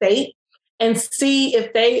specific state and see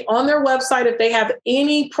if they, on their website, if they have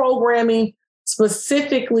any programming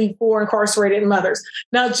specifically for incarcerated mothers.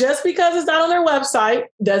 Now, just because it's not on their website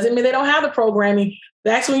doesn't mean they don't have the programming.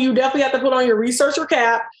 That's when you definitely have to put on your researcher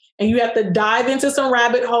cap and you have to dive into some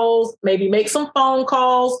rabbit holes, maybe make some phone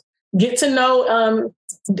calls, get to know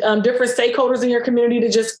different stakeholders in your community to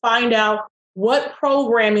just find out what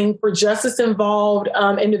programming for justice involved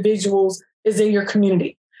individuals is in your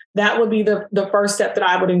community. That would be the first step that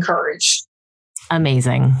I would encourage.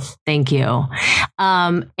 Amazing. Thank you.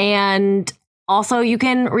 And also, you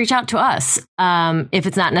can reach out to us if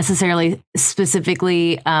it's not necessarily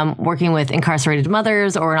specifically working with incarcerated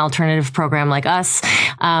mothers or an alternative program like us.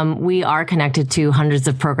 We are connected to hundreds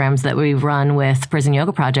of programs that we run with Prison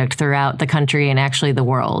Yoga Project throughout the country and actually the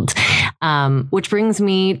world. Which brings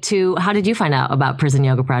me to, how did you find out about Prison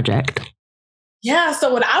Yoga Project? Yeah.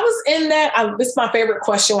 So when I was in that, this is my favorite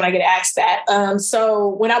question when I get asked that. So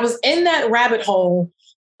when I was in that rabbit hole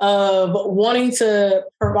of wanting to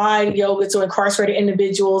provide yoga to incarcerated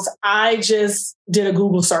individuals, I just did a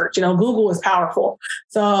Google search. Google is powerful.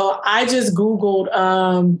 So I just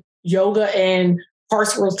Googled yoga in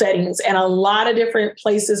carceral settings, and a lot of different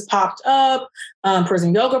places popped up.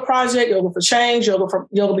 Prison Yoga Project, Yoga for Change,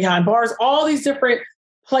 Yoga Behind Bars, all these different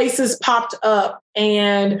places popped up.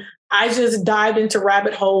 And I just dived into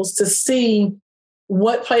rabbit holes to see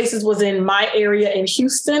what places was in my area in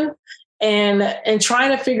Houston and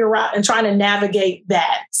trying to figure out and trying to navigate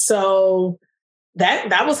that. So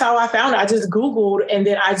that was how I found it. I just Googled and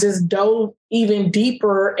then I just dove even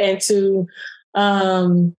deeper into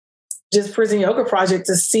just Prison Yoga Project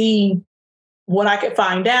to see what I could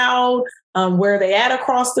find out, where they at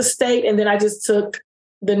across the state. And then I just took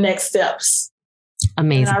the next steps.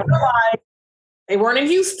 Amazing. And I realized they weren't in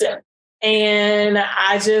Houston. And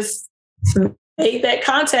I just made that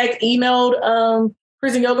contact, emailed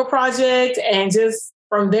Prison Yoga Project, and just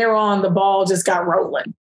from there on, the ball just got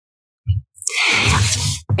rolling.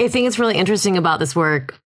 I think it's really interesting about this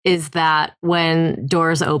work is that when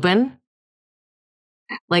doors open,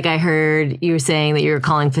 like I heard you were saying that you were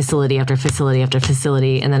calling facility after facility after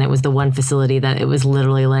facility, and then it was the one facility that it was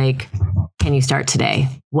literally like, can you start today?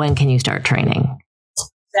 When can you start training?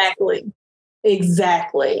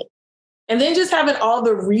 Exactly. And then just having all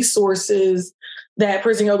the resources that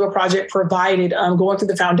Prison Yoga Project provided, going through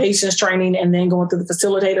the foundations training and then going through the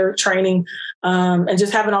facilitator training, and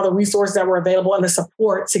just having all the resources that were available and the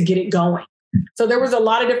support to get it going. So there was a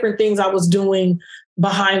lot of different things I was doing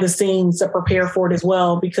behind the scenes to prepare for it as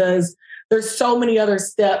well, because there's so many other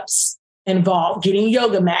steps involved, getting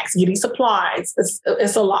yoga mats, getting supplies.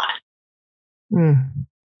 It's a lot.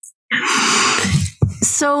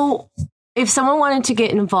 So if someone wanted to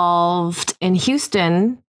get involved in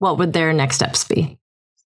Houston, what would their next steps be?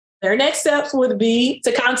 Their next steps would be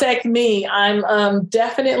to contact me. I'm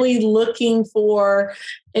definitely looking for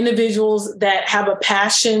individuals that have a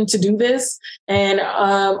passion to do this and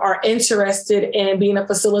are interested in being a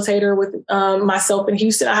facilitator with myself in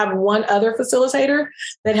Houston. I have one other facilitator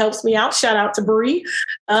that helps me out. Shout out to Bree.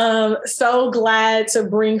 So glad to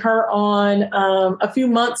bring her on a few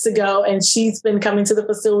months ago, and she's been coming to the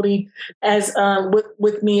facility as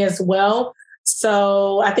with me as well.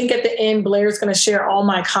 So I think at the end, Blair's going to share all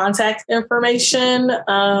my contact information.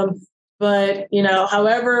 But,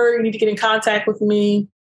 however you need to get in contact with me,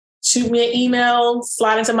 shoot me an email,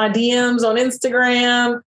 slide into my DMs on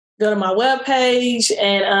Instagram, go to my webpage,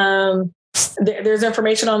 and there's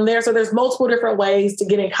information on there. So there's multiple different ways to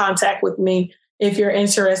get in contact with me if you're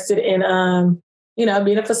interested in, being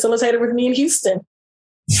a facilitator with me in Houston.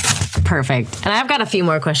 Perfect. And I've got a few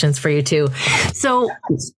more questions for you too. So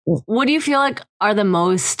what do you feel like are the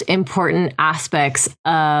most important aspects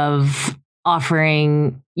of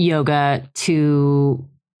offering yoga to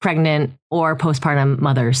pregnant or postpartum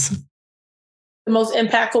mothers? The most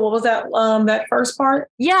impactful, what was that, that first part?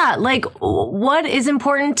 Yeah. Like what is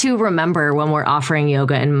important to remember when we're offering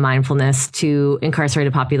yoga and mindfulness to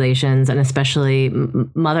incarcerated populations and especially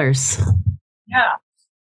mothers? Yeah.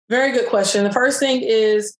 Very good question. The first thing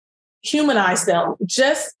is humanize them.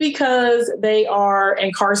 Just because they are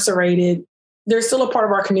incarcerated, they're still a part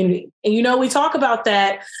of our community. And, we talk about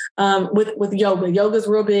that with yoga. Yoga is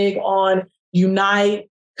real big on unite,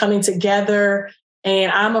 coming together.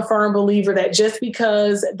 And I'm a firm believer that just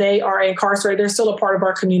because they are incarcerated, they're still a part of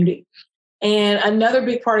our community. And another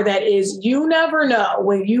big part of that is you never know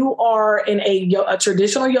when you are in a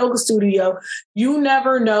traditional yoga studio, you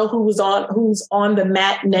never know who's on the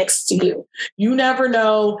mat next to you. You never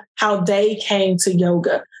know how they came to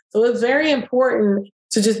yoga. So it's very important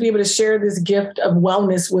to just be able to share this gift of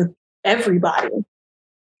wellness with everybody.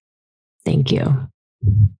 Thank you.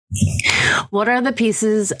 What are the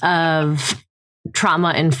pieces of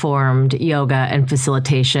trauma-informed yoga and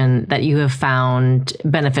facilitation that you have found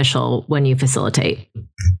beneficial when you facilitate?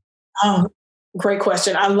 Oh, great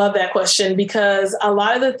question. I love that question because a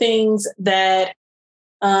lot of the things that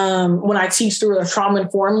when I teach through a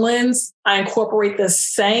trauma-informed lens, I incorporate the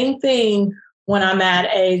same thing when I'm at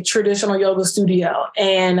a traditional yoga studio.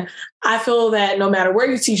 And I feel that no matter where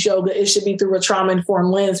you teach yoga, it should be through a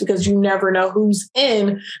trauma-informed lens because you never know who's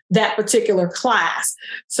in that particular class.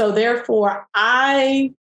 So therefore,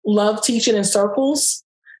 I love teaching in circles.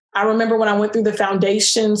 I remember when I went through the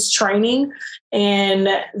foundations training, and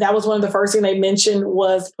that was one of the first things they mentioned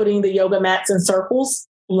was putting the yoga mats in circles.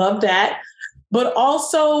 Love that. But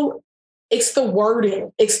also, it's the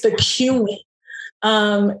wording, it's the cueing,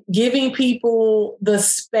 giving people the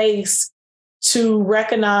space to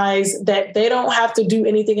recognize that they don't have to do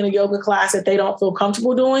anything in a yoga class that they don't feel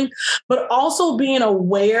comfortable doing, but also being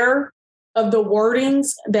aware of the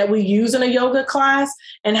wordings that we use in a yoga class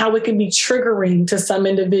and how it can be triggering to some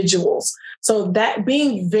individuals. So that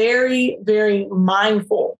being very, very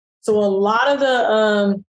mindful. So a lot of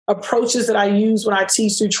the approaches that I use when I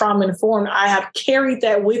teach through trauma informed, I have carried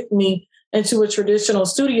that with me into a traditional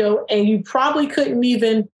studio, and you probably couldn't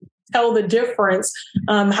even tell the difference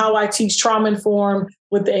how I teach trauma informed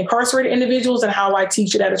with the incarcerated individuals and how I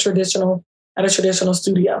teach it at a traditional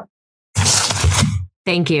studio.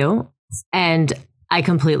 Thank you. And I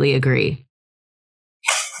completely agree.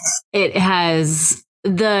 It has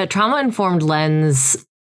the trauma-informed lens.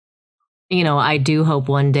 You know, I do hope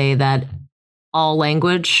one day that all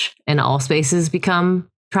language and all spaces become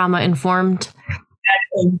trauma-informed.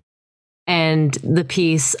 Exactly. And the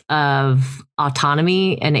piece of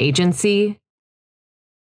autonomy and agency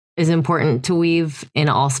is important to weave in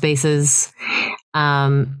all spaces,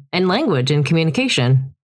 and language and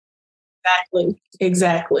communication.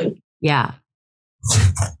 Exactly. Yeah.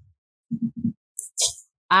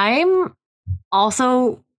 I'm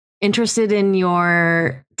also interested in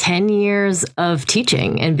your 10 years of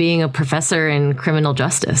teaching and being a professor in criminal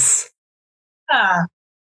justice.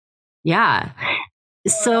 Yeah.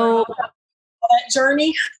 So that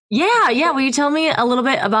journey. Yeah. Will you tell me a little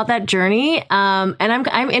bit about that journey? And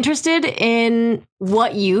I'm interested in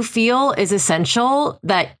what you feel is essential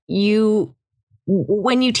that you,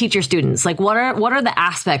 when you teach your students, like what are the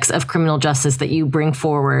aspects of criminal justice that you bring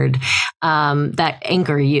forward that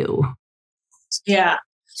anchor you? Yeah,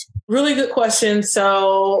 really good question.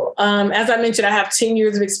 So as I mentioned, I have 10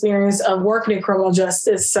 years of experience of working in criminal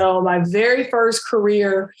justice. So my very first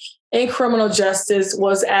career in criminal justice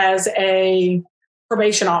was as a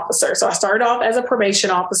probation officer. So I started off as a probation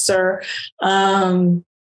officer.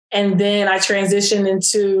 And then I transitioned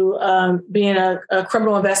into being a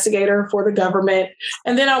criminal investigator for the government.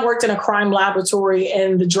 And then I worked in a crime laboratory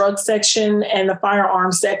in the drug section and the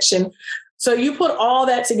firearms section. So you put all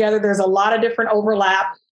that together, there's a lot of different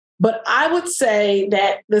overlap. But I would say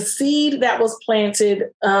that the seed that was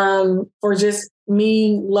planted for just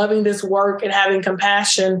me loving this work and having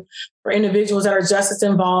compassion for individuals that are justice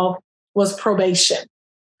involved was probation.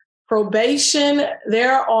 Probation,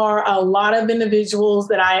 there are a lot of individuals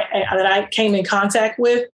that I came in contact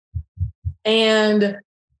with. And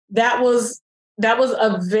that was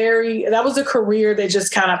a career that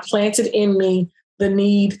just kind of planted in me the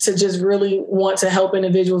need to just really want to help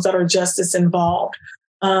individuals that are justice involved.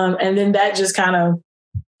 And then that just kind of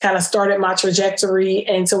started my trajectory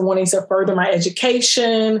into wanting to further my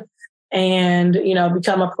education and,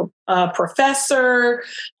 become a professor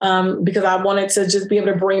because I wanted to just be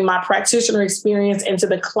able to bring my practitioner experience into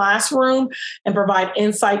the classroom and provide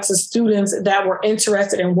insight to students that were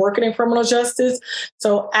interested in working in criminal justice.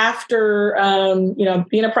 So after,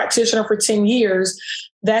 being a practitioner for 10 years,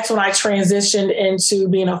 that's when I transitioned into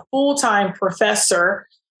being a full-time professor.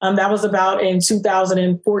 That was about in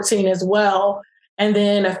 2014 as well. And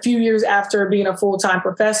then a few years after being a full-time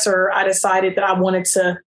professor, I decided that I wanted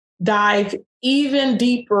to dive even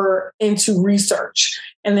deeper into research.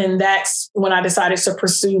 And then that's when I decided to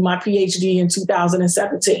pursue my PhD in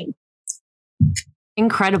 2017.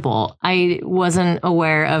 Incredible. I wasn't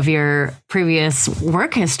aware of your previous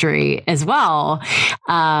work history as well.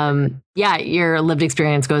 Your lived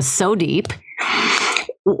experience goes so deep.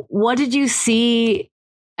 What did you see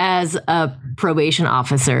as a probation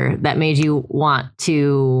officer that made you want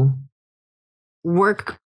to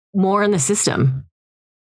work more in the system?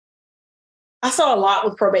 I saw a lot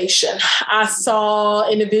with probation. I saw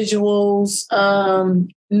individuals not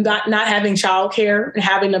having childcare and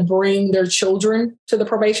having to bring their children to the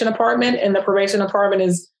probation department. And the probation department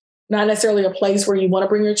is not necessarily a place where you want to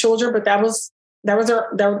bring your children, but that was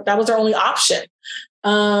their only option.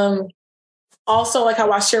 also, like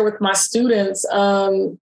how I share with my students,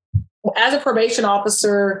 as a probation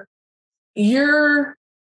officer, you're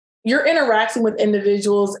interacting with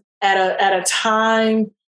individuals at a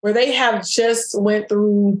time where they have just went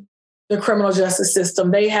through the criminal justice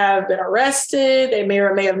system. They have been arrested. They may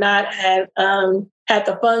or may have not had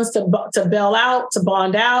the funds to bail out, to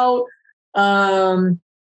bond out.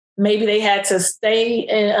 Maybe they had to stay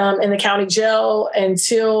in the county jail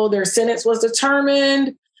until their sentence was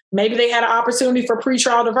determined. Maybe they had an opportunity for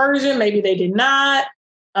pretrial diversion. Maybe they did not.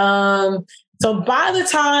 So by the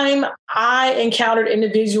time I encountered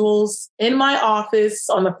individuals in my office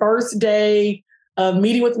on the first day of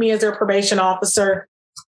meeting with me as their probation officer,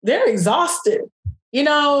 they're exhausted. They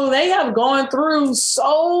have gone through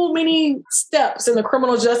so many steps in the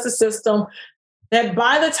criminal justice system that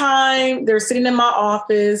by the time they're sitting in my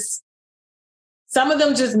office, some of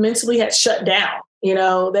them just mentally had shut down.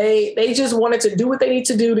 They just wanted to do what they need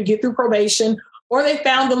to do to get through probation, or they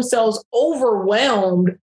found themselves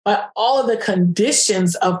overwhelmed by all of the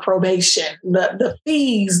conditions of probation, the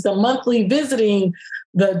fees, the monthly visiting,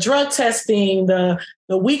 the drug testing, the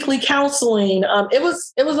weekly counseling. It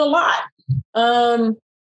was a lot. And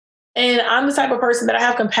I'm the type of person that I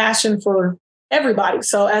have compassion for everybody.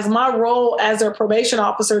 So as my role as their probation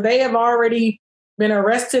officer, they have already been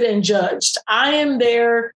arrested and judged. I am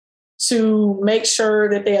there to make sure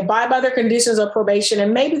that they abide by their conditions of probation,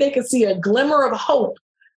 and maybe they can see a glimmer of hope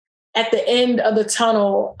at the end of the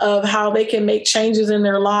tunnel of how they can make changes in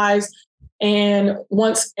their lives. And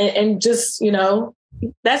just,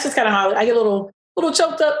 that's just kind of how I get a little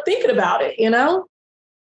choked up thinking about it,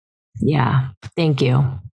 Yeah. Thank you.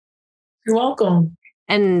 You're welcome.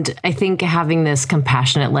 And I think having this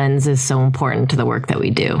compassionate lens is so important to the work that we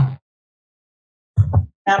do.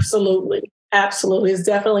 Absolutely. Absolutely. It's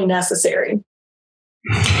definitely necessary.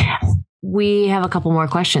 We have a couple more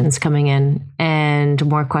questions coming in, and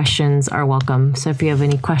more questions are welcome. So if you have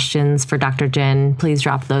any questions for Dr. Jen, please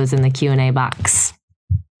drop those in the Q&A box.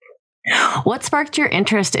 What sparked your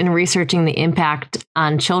interest in researching the impact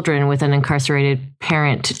on children with an incarcerated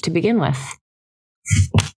parent to begin with?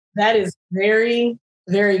 That is very,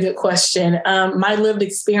 very good question. My lived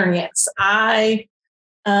experience. I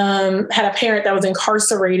had a parent that was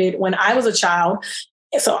incarcerated when I was a child.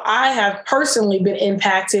 So I have personally been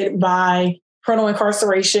impacted by parental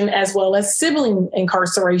incarceration as well as sibling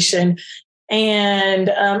incarceration. And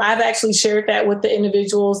I've actually shared that with the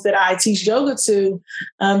individuals that I teach yoga to,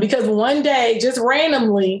 because one day, just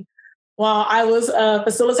randomly, while I was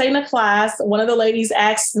facilitating a class, one of the ladies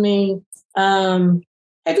asked me,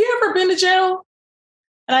 have you ever been to jail?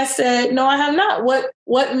 And I said, no, I have not.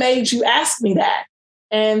 What made you ask me that?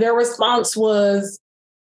 And their response was,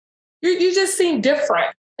 you just seem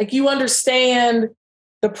different. Like, you understand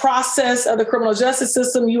the process of the criminal justice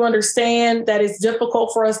system. You understand that it's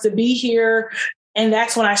difficult for us to be here. And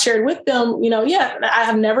that's when I shared with them, I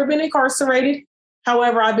have never been incarcerated.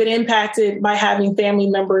 However, I've been impacted by having family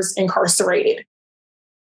members incarcerated.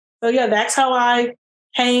 So yeah, that's how I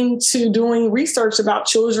came to doing research about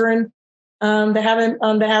children that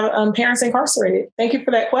have parents incarcerated. Thank you for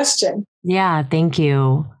that question. Yeah, thank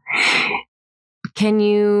you. Can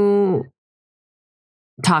you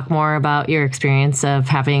talk more about your experience of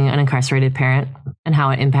having an incarcerated parent and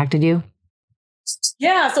how it impacted you?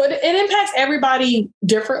 Yeah, so it impacts everybody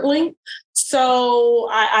differently. So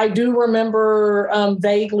I do remember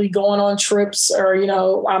vaguely going on trips, or,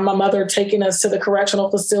 my mother taking us to the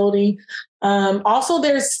correctional facility. Also,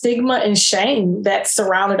 there's stigma and shame that's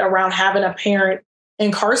surrounded around having a parent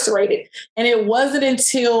incarcerated. And it wasn't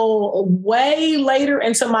until way later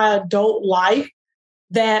into my adult life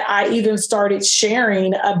that I even started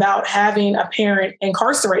sharing about having a parent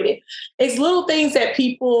incarcerated. It's little things that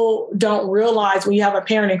people don't realize when you have a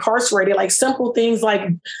parent incarcerated, like simple things like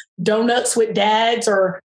donuts with dads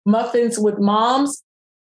or muffins with moms.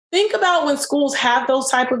 Think about when schools have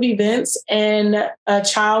those type of events and a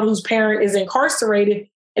child whose parent is incarcerated.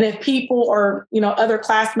 And if people or, other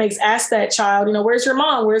classmates ask that child, where's your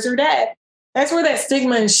mom? Where's your dad? That's where that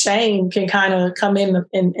stigma and shame can kind of come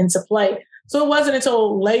into play. So it wasn't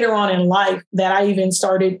until later on in life that I even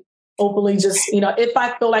started openly just, if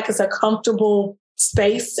I feel like it's a comfortable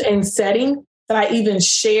space and setting, that I even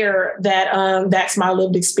share that that's my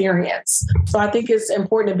lived experience. So I think it's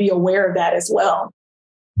important to be aware of that as well.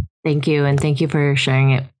 Thank you. And thank you for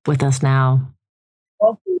sharing it with us now.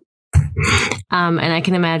 And I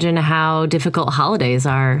can imagine how difficult holidays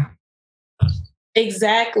are.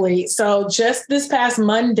 Exactly. So just this past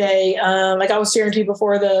Monday, like I was sharing to you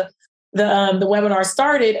before the webinar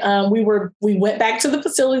started, we went back to the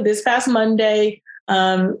facility this past Monday.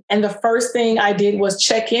 And the first thing I did was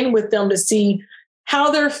check in with them to see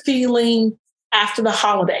how they're feeling after the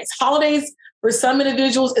holidays. Holidays, for some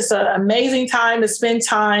individuals, it's an amazing time to spend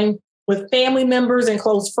time with family members and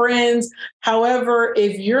close friends. However,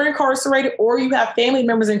 if you're incarcerated or you have family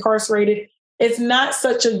members incarcerated, it's not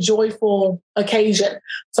such a joyful occasion.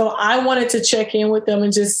 So I wanted to check in with them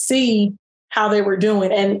and just see how they were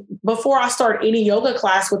doing. And before I start any yoga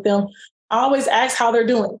class with them, I always ask how they're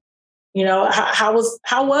doing. You know, how was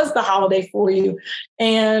the holiday for you?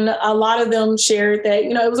 And a lot of them shared that,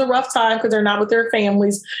 it was a rough time because they're not with their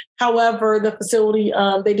families. However, the facility,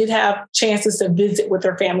 they did have chances to visit with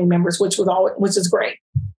their family members, which is great.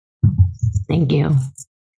 Thank you.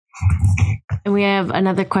 And we have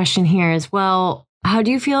another question here as well. How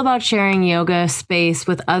do you feel about sharing yoga space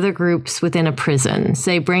with other groups within a prison?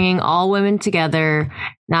 Say, bringing all women together,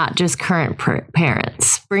 not just current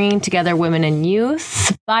parents, bringing together women and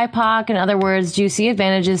youth, BIPOC. In other words, do you see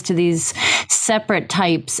advantages to these separate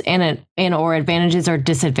types or advantages or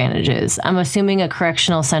disadvantages? I'm assuming a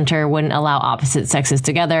correctional center wouldn't allow opposite sexes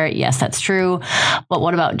together. Yes, that's true. But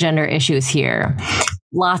what about gender issues here?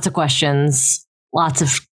 Lots of questions, lots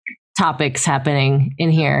of topics happening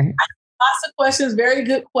in here. Lots of questions, very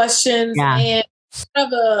good questions. Yeah. And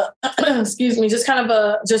kind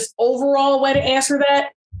of just overall way to answer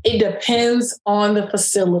that. It depends on the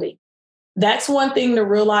facility. That's one thing to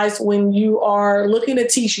realize when you are looking to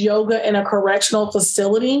teach yoga in a correctional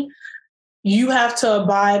facility. You have to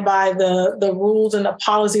abide by the rules and the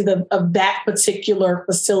policy of that particular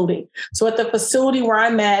facility. So at the facility where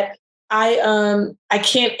I'm at, I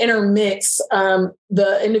can't intermix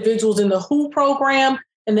the individuals in the WHO program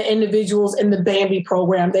and the individuals in the Bambi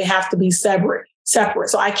program. They have to be separate.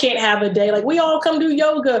 So I can't have a day like we all come do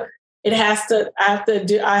yoga. I have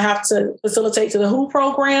to facilitate to the WHO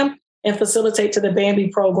program and facilitate to the Bambi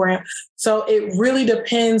program. So it really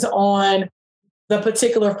depends on the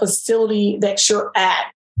particular facility that you're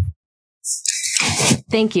at.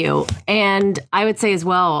 Thank you. And I would say as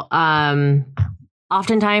well,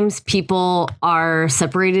 oftentimes people are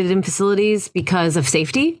separated in facilities because of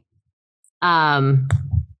safety.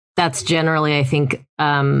 That's generally, I think,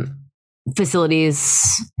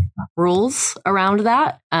 facilities rules around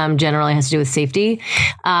that generally has to do with safety.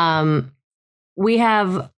 We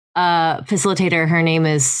have a facilitator. Her name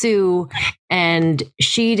is Sue, and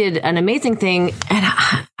she did an amazing thing. And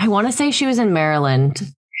I want to say she was in Maryland.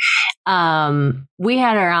 We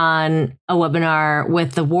had her on a webinar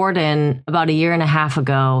with the warden about 1.5 years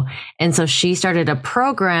ago. And so she started a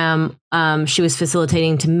program. She was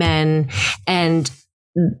facilitating to men, and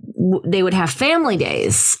they would have family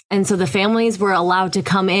days. And so the families were allowed to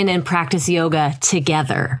come in and practice yoga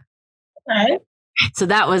together. Right. So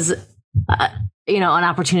that was, an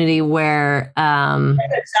opportunity where... jot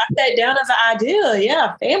that down as an idea.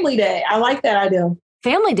 Yeah. Family day. I like that idea.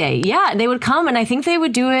 Family day. Yeah. They would come, and I think they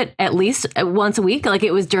would do it at least once a week. Like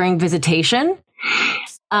it was during visitation.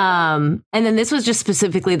 And then this was just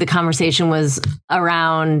specifically the conversation was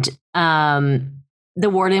around, the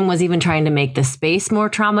warden was even trying to make the space more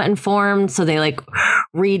trauma informed. So they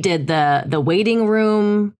redid the waiting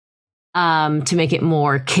room to make it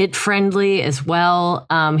more kid friendly as well.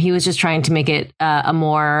 He was just trying to make it a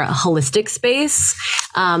more holistic space.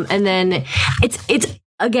 And then it's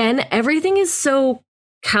again, everything is so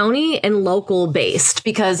county and local based,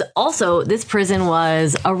 because also this prison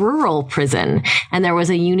was a rural prison, and there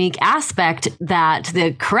was a unique aspect that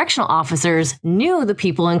the correctional officers knew the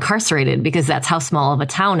people incarcerated because that's how small of a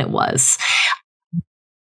town it was.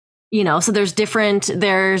 So there's different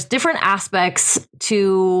aspects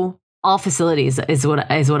to all facilities is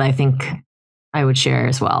what I think I would share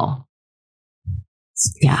as well.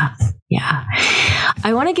 Yeah.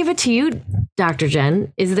 I want to give it to you, Dr.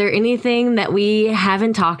 Jen. Is there anything that we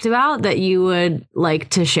haven't talked about that you would like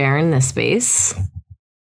to share in this space?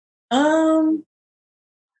 One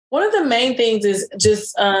of the main things is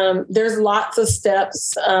just there's lots of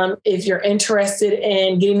steps if you're interested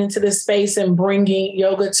in getting into this space and bringing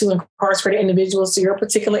yoga to incarcerated individuals to your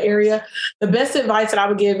particular area. The best advice that I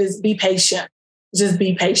would give is be patient. Just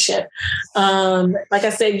be patient. Like I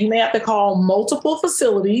said, you may have to call multiple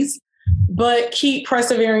facilities, but keep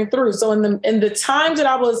persevering through. So in the times that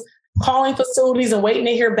I was calling facilities and waiting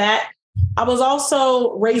to hear back, I was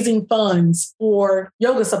also raising funds for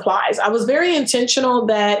yoga supplies. I was very intentional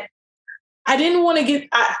that I didn't want to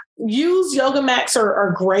used yoga mats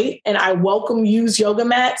are great, and I welcome used yoga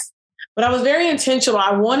mats, but I was very intentional.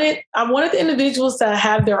 I wanted the individuals to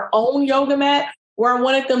have their own yoga mat, where I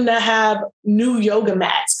wanted them to have new yoga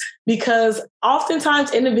mats, because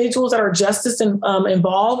oftentimes individuals that are justice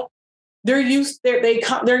involved, they're used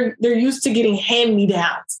to getting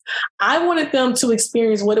hand-me-downs. I wanted them to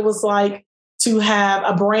experience what it was like to have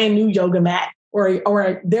a brand new yoga mat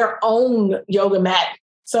or their own yoga mat.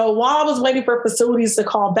 So while I was waiting for facilities to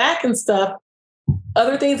call back and stuff,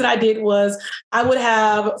 other things that I did was I would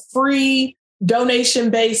have free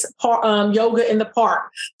donation-based yoga in the park.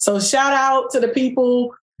 So shout out to the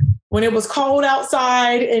people when it was cold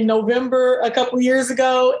outside in November a couple of years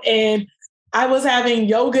ago, and I was having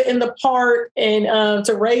yoga in the park and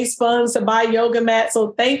to raise funds to buy yoga mats.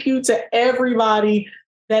 So thank you to everybody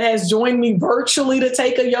that has joined me virtually to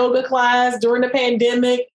take a yoga class during the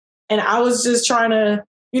pandemic. And I was just trying to,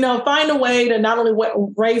 find a way to not only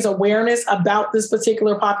raise awareness about this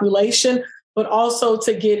particular population, but also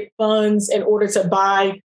to get funds in order to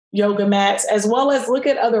buy yoga mats, as well as look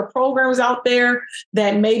at other programs out there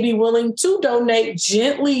that may be willing to donate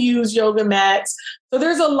gently used yoga mats. So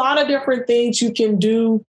there's a lot of different things you can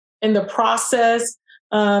do in the process,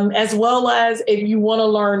 as well as if you want to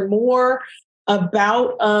learn more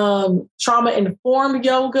about trauma-informed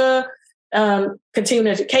yoga, continuing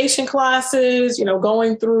education classes,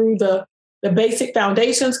 going through the basic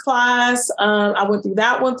foundations class. I went through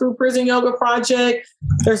that one through Prison Yoga Project.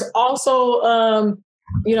 There's also,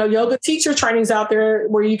 yoga teacher trainings out there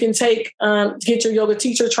where you can take, get your yoga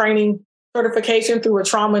teacher training certification through a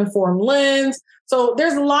trauma-informed lens. So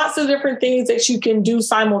there's lots of different things that you can do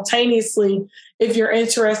simultaneously if you're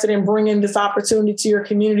interested in bringing this opportunity to your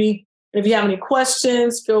community. And if you have any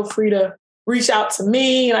questions, feel free to reach out to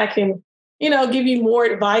me and I can, give you more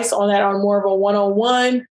advice on that on more of a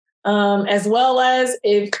one-on-one. As well as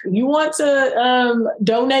if you want to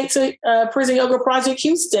donate to Prison Yoga Project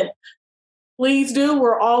Houston, please do.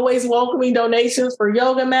 We're always welcoming donations for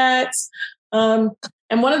yoga mats. And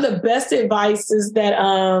one of the best advices that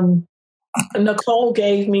Nicole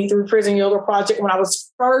gave me through Prison Yoga Project when I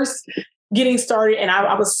was first getting started, and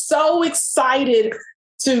I was so excited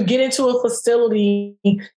to get into a facility,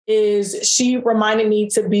 is she reminded me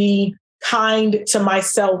to be kind to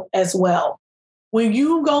myself as well. When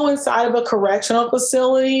you go inside of a correctional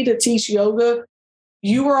facility to teach yoga,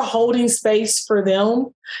 you are holding space for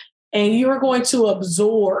them and you are going to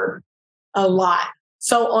absorb a lot.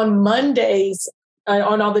 So on Mondays,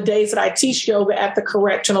 on all the days that I teach yoga at the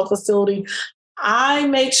correctional facility, I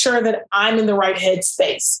make sure that I'm in the right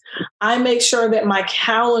headspace. I make sure that my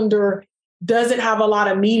calendar doesn't have a lot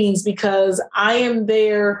of meetings because I am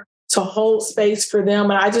there to hold space for them.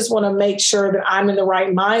 And I just want to make sure that I'm in the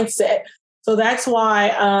right mindset. So that's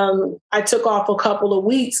why I took off a couple of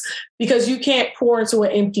weeks, because you can't pour into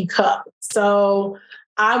an empty cup. So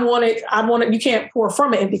you can't pour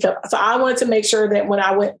from an empty cup. So I wanted to make sure that when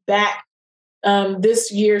I went back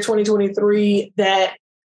this year, 2023, that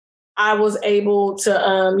I was able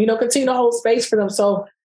to, continue to hold space for them. So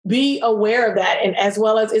be aware of that. And as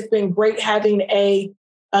well as it's been great having a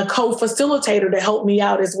co-facilitator to help me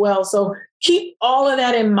out as well. So keep all of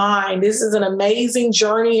that in mind. This is an amazing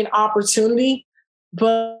journey and opportunity,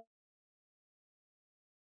 but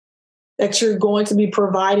that you're going to be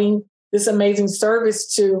providing this amazing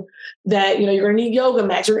service to, that, you're going to need yoga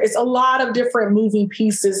mats. It's a lot of different moving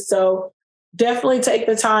pieces. So definitely take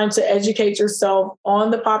the time to educate yourself on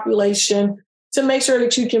the population to make sure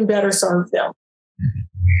that you can better serve them.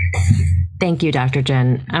 Thank you, Dr.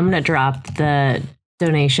 Jen. I'm going to drop the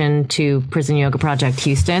donation to Prison Yoga Project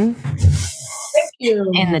Houston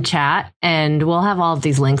in the chat, and we'll have all of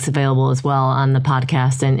these links available as well on the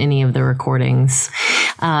podcast and any of the recordings.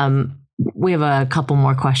 We have a couple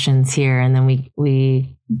more questions here, and then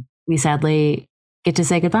we sadly get to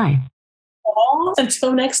say goodbye.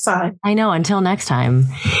 Until next time. I know, until next time.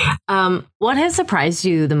 What has surprised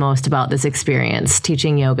you the most about this experience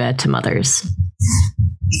teaching yoga to mothers?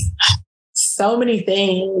 So many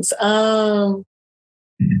things. One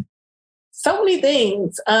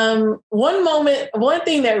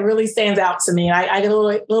thing that really stands out to me, I get a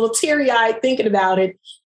little teary-eyed thinking about it,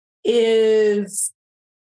 is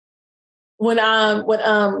when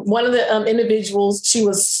one of the individuals, she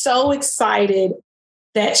was so excited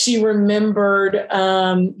that she remembered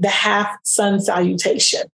the half sun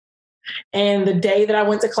salutation. And the day that I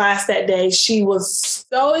went to class that day, she was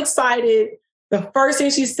so excited. The first thing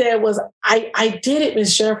she said was, I did it,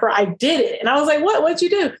 Miss Jennifer, I did it. And I was like, what'd you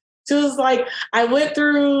do? She was like, I went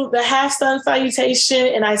through the half sun salutation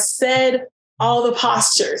and I said all the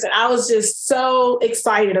postures. And I was just so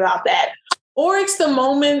excited about that. Or it's the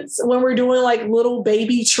moments when we're doing like little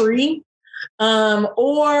baby tree,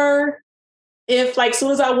 or if like,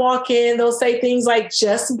 soon as I walk in, they'll say things like,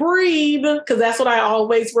 just breathe, because that's what I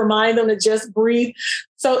always remind them, to just breathe.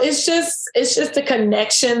 So it's just the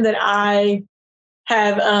connection that I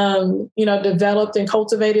have, developed and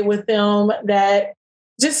cultivated with them, that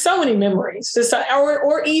just so many memories,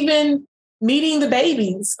 or even meeting the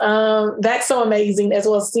babies. That's so amazing as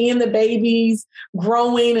well. Seeing the babies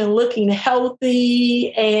growing and looking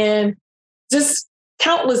healthy, and just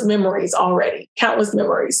countless memories already. Countless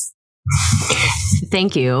memories.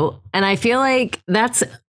 Thank you. And I feel like that's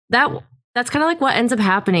kind of like what ends up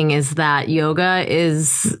happening, is that yoga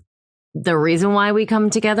is the reason why we come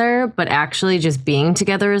together, but actually just being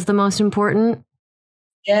together is the most important.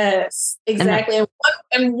 Yes, exactly.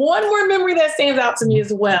 And one more memory that stands out to me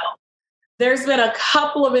as well. There's been a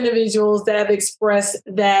couple of individuals that have expressed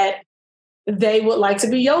that they would like to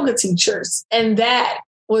be yoga teachers. And that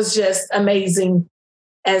was just amazing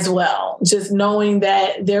as well. Just knowing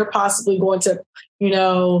that they're possibly going to,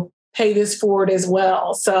 pay this forward as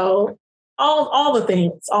well. So all the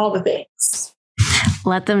things.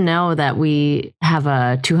 Let them know that we have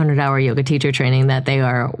a 200-hour yoga teacher training that they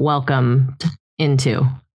are welcomed into.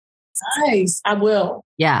 Nice. I will.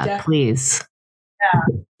 Yeah, definitely. Please. Yeah.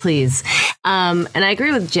 Please. And I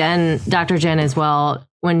agree with Dr. Jen as well,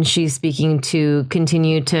 when she's speaking to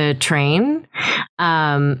continue to train.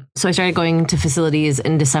 So I started going to facilities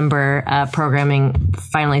in December. Programming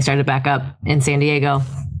finally started back up in San Diego.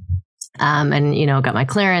 And, got my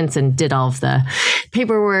clearance and did all of the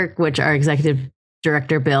paperwork, which our executive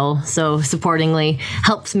director, Bill, so supportingly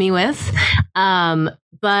helps me with.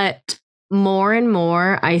 But more and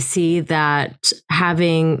more, I see that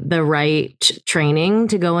having the right training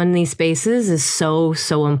to go in these spaces is so,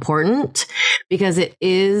 so important, because it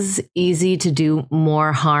is easy to do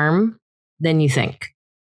more harm than you think.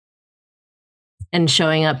 And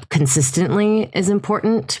showing up consistently is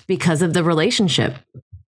important because of the relationship,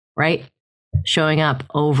 right? Showing up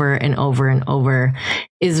over and over and over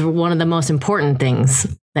is one of the most important things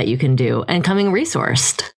that you can do, and coming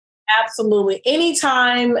resourced. Absolutely.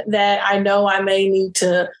 Anytime that I know I may need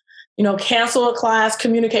to, cancel a class,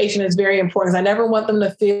 communication is very important. I never want them to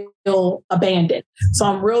feel abandoned. So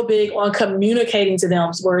I'm real big on communicating to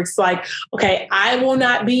them, where it's like, okay, I will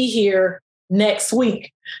not be here next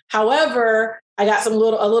week. However, I got a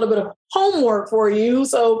little bit of homework for you.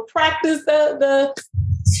 So practice the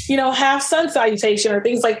half sun salutation or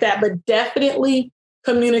things like that, but definitely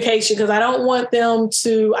communication, because I don't want them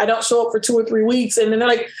to, I don't show up for 2 or 3 weeks and then they're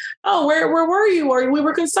like, oh, where were you? Or we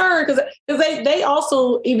were concerned, because they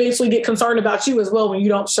also eventually get concerned about you as well when you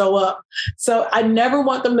don't show up. So I never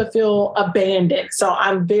want them to feel abandoned. So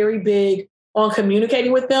I'm very big on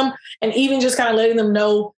communicating with them, and even just kind of letting them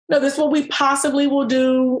know, no, this is what we possibly will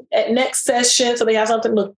do at next session, so they have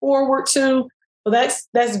something to look forward to. So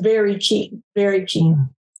that's very key, very key.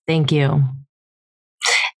 Thank you.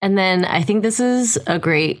 And then I think this is a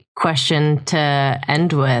great question to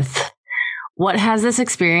end with. What has this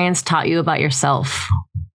experience taught you about yourself?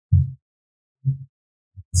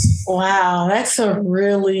 Wow, that's a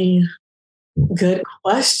really good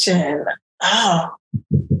question. Oh,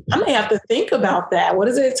 I may have to think about that. What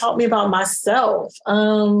has it taught me about myself?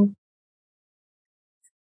 I'm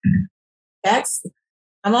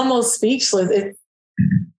almost speechless. It's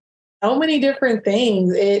so many different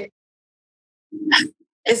things.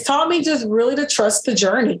 It's taught me just really to trust the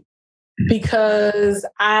journey, because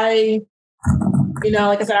like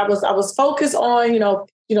I said, I was focused on,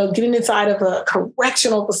 getting inside of a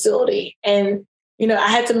correctional facility, and,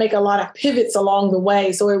 I had to make a lot of pivots along the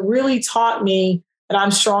way. So it really taught me that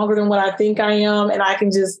I'm stronger than what I think I am. And I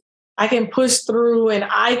can push through, and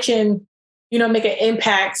I can, make an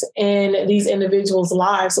impact in these individuals'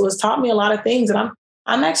 lives. So it's taught me a lot of things, and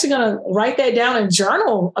I'm actually going to write that down and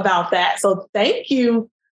journal about that. So thank you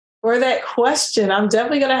for that question. I'm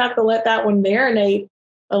definitely going to have to let that one marinate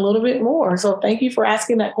a little bit more. So thank you for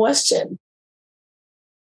asking that question.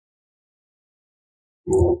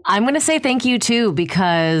 I'm going to say thank you too,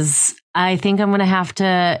 because I think I'm going to have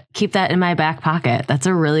to keep that in my back pocket. That's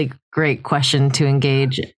a really great question to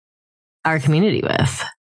engage our community with.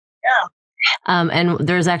 Yeah. And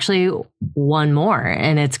there's actually one more,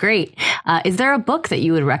 and it's great. Is there a book that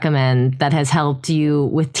you would recommend that has helped you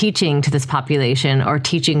with teaching to this population, or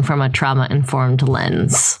teaching from a trauma-informed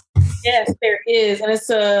lens? Yes, there is.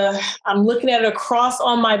 And I'm looking at it across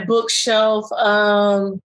on my bookshelf.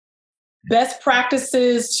 Best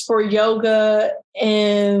Practices for Yoga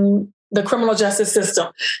in the Criminal Justice System.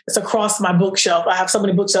 It's across my bookshelf. I have so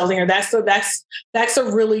many bookshelves in here. That's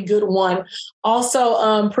a really good one.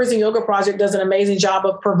 Also, Prison Yoga Project does an amazing job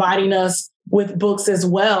of providing us with books as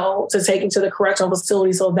well to take into the correctional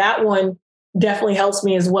facility. So that one definitely helps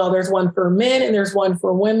me as well. There's one for men and there's one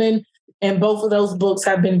for women. And both of those books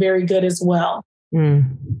have been very good as well.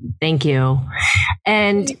 Thank you.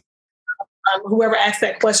 And whoever asked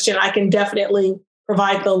that question, I can definitely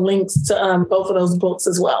provide the links to both of those books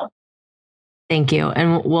as well. Thank you.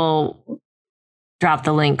 And we'll drop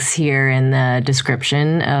the links here in the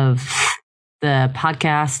description of the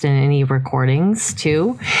podcast and any recordings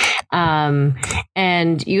too.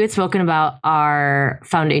 And you had spoken about our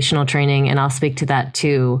foundational training, and I'll speak to that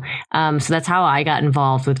too. So that's how I got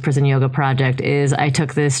involved with Prison Yoga Project. Is I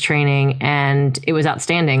took this training and it was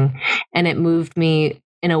outstanding, and it moved me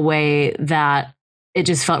in a way that it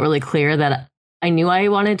just felt really clear that I knew I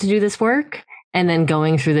wanted to do this work. And then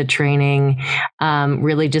going through the training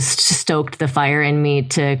really just stoked the fire in me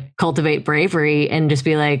to cultivate bravery and just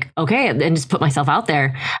be like, okay, and just put myself out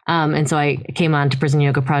there. And so I came on to Prison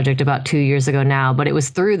Yoga Project about 2 years ago now, but it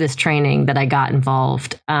was through this training that I got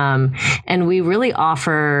involved. And we really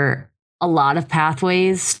offer a lot of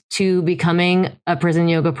pathways to becoming a Prison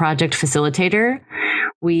Yoga Project facilitator.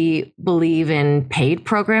 We believe in paid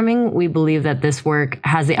programming. We believe that this work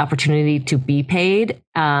has the opportunity to be paid.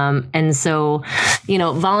 And so,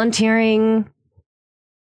 volunteering,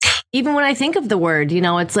 even when I think of the word,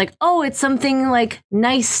 it's like, oh, it's something like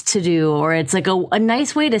nice to do, or it's like a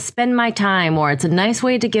nice way to spend my time, or it's a nice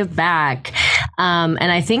way to give back. And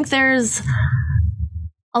I think there's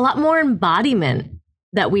a lot more embodiment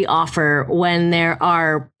that we offer when there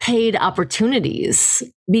are paid opportunities,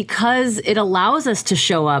 because it allows us to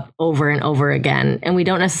show up over and over again. And we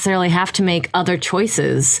don't necessarily have to make other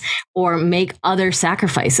choices or make other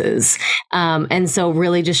sacrifices. And so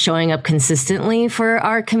really just showing up consistently for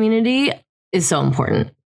our community is so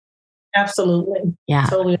important. Absolutely. Yeah.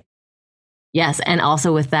 Totally. Yes. And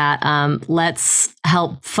also with that, let's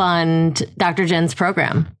help fund Dr. Jen's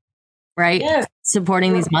program, right? Yes.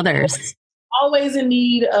 Supporting these mothers. Always in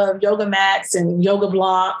need of yoga mats and yoga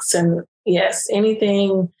blocks, and yes,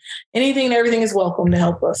 anything and everything is welcome to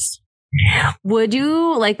help us. Would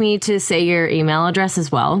you like me to say your email address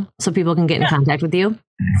as well so people can get in contact with you?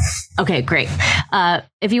 Okay, great.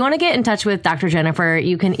 If you want to get in touch with Dr. Jennifer,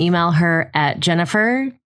 you can email her at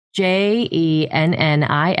Jennifer, Jennifer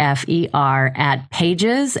at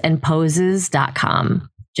pagesandposes.com.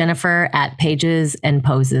 Jennifer at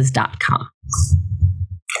pagesandposes.com.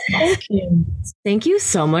 Thank you. Thank you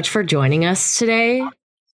so much for joining us today.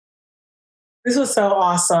 This was so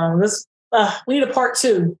awesome. We need a part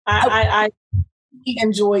 2. I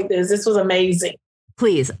enjoyed this. This was amazing.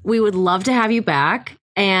 Please, we would love to have you back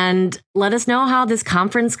and let us know how this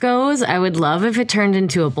conference goes. I would love if it turned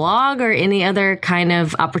into a blog or any other kind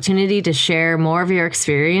of opportunity to share more of your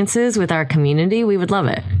experiences with our community. We would love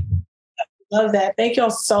it. Love that. Thank y'all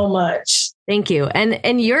so much. Thank you.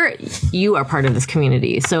 And you are part of this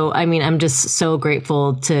community. So, I'm just so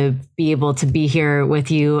grateful to be able to be here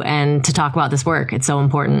with you and to talk about this work. It's so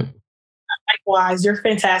important. Likewise, you're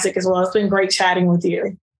fantastic as well. It's been great chatting with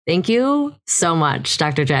you. Thank you so much,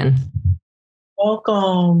 Dr. Jen.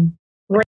 Welcome.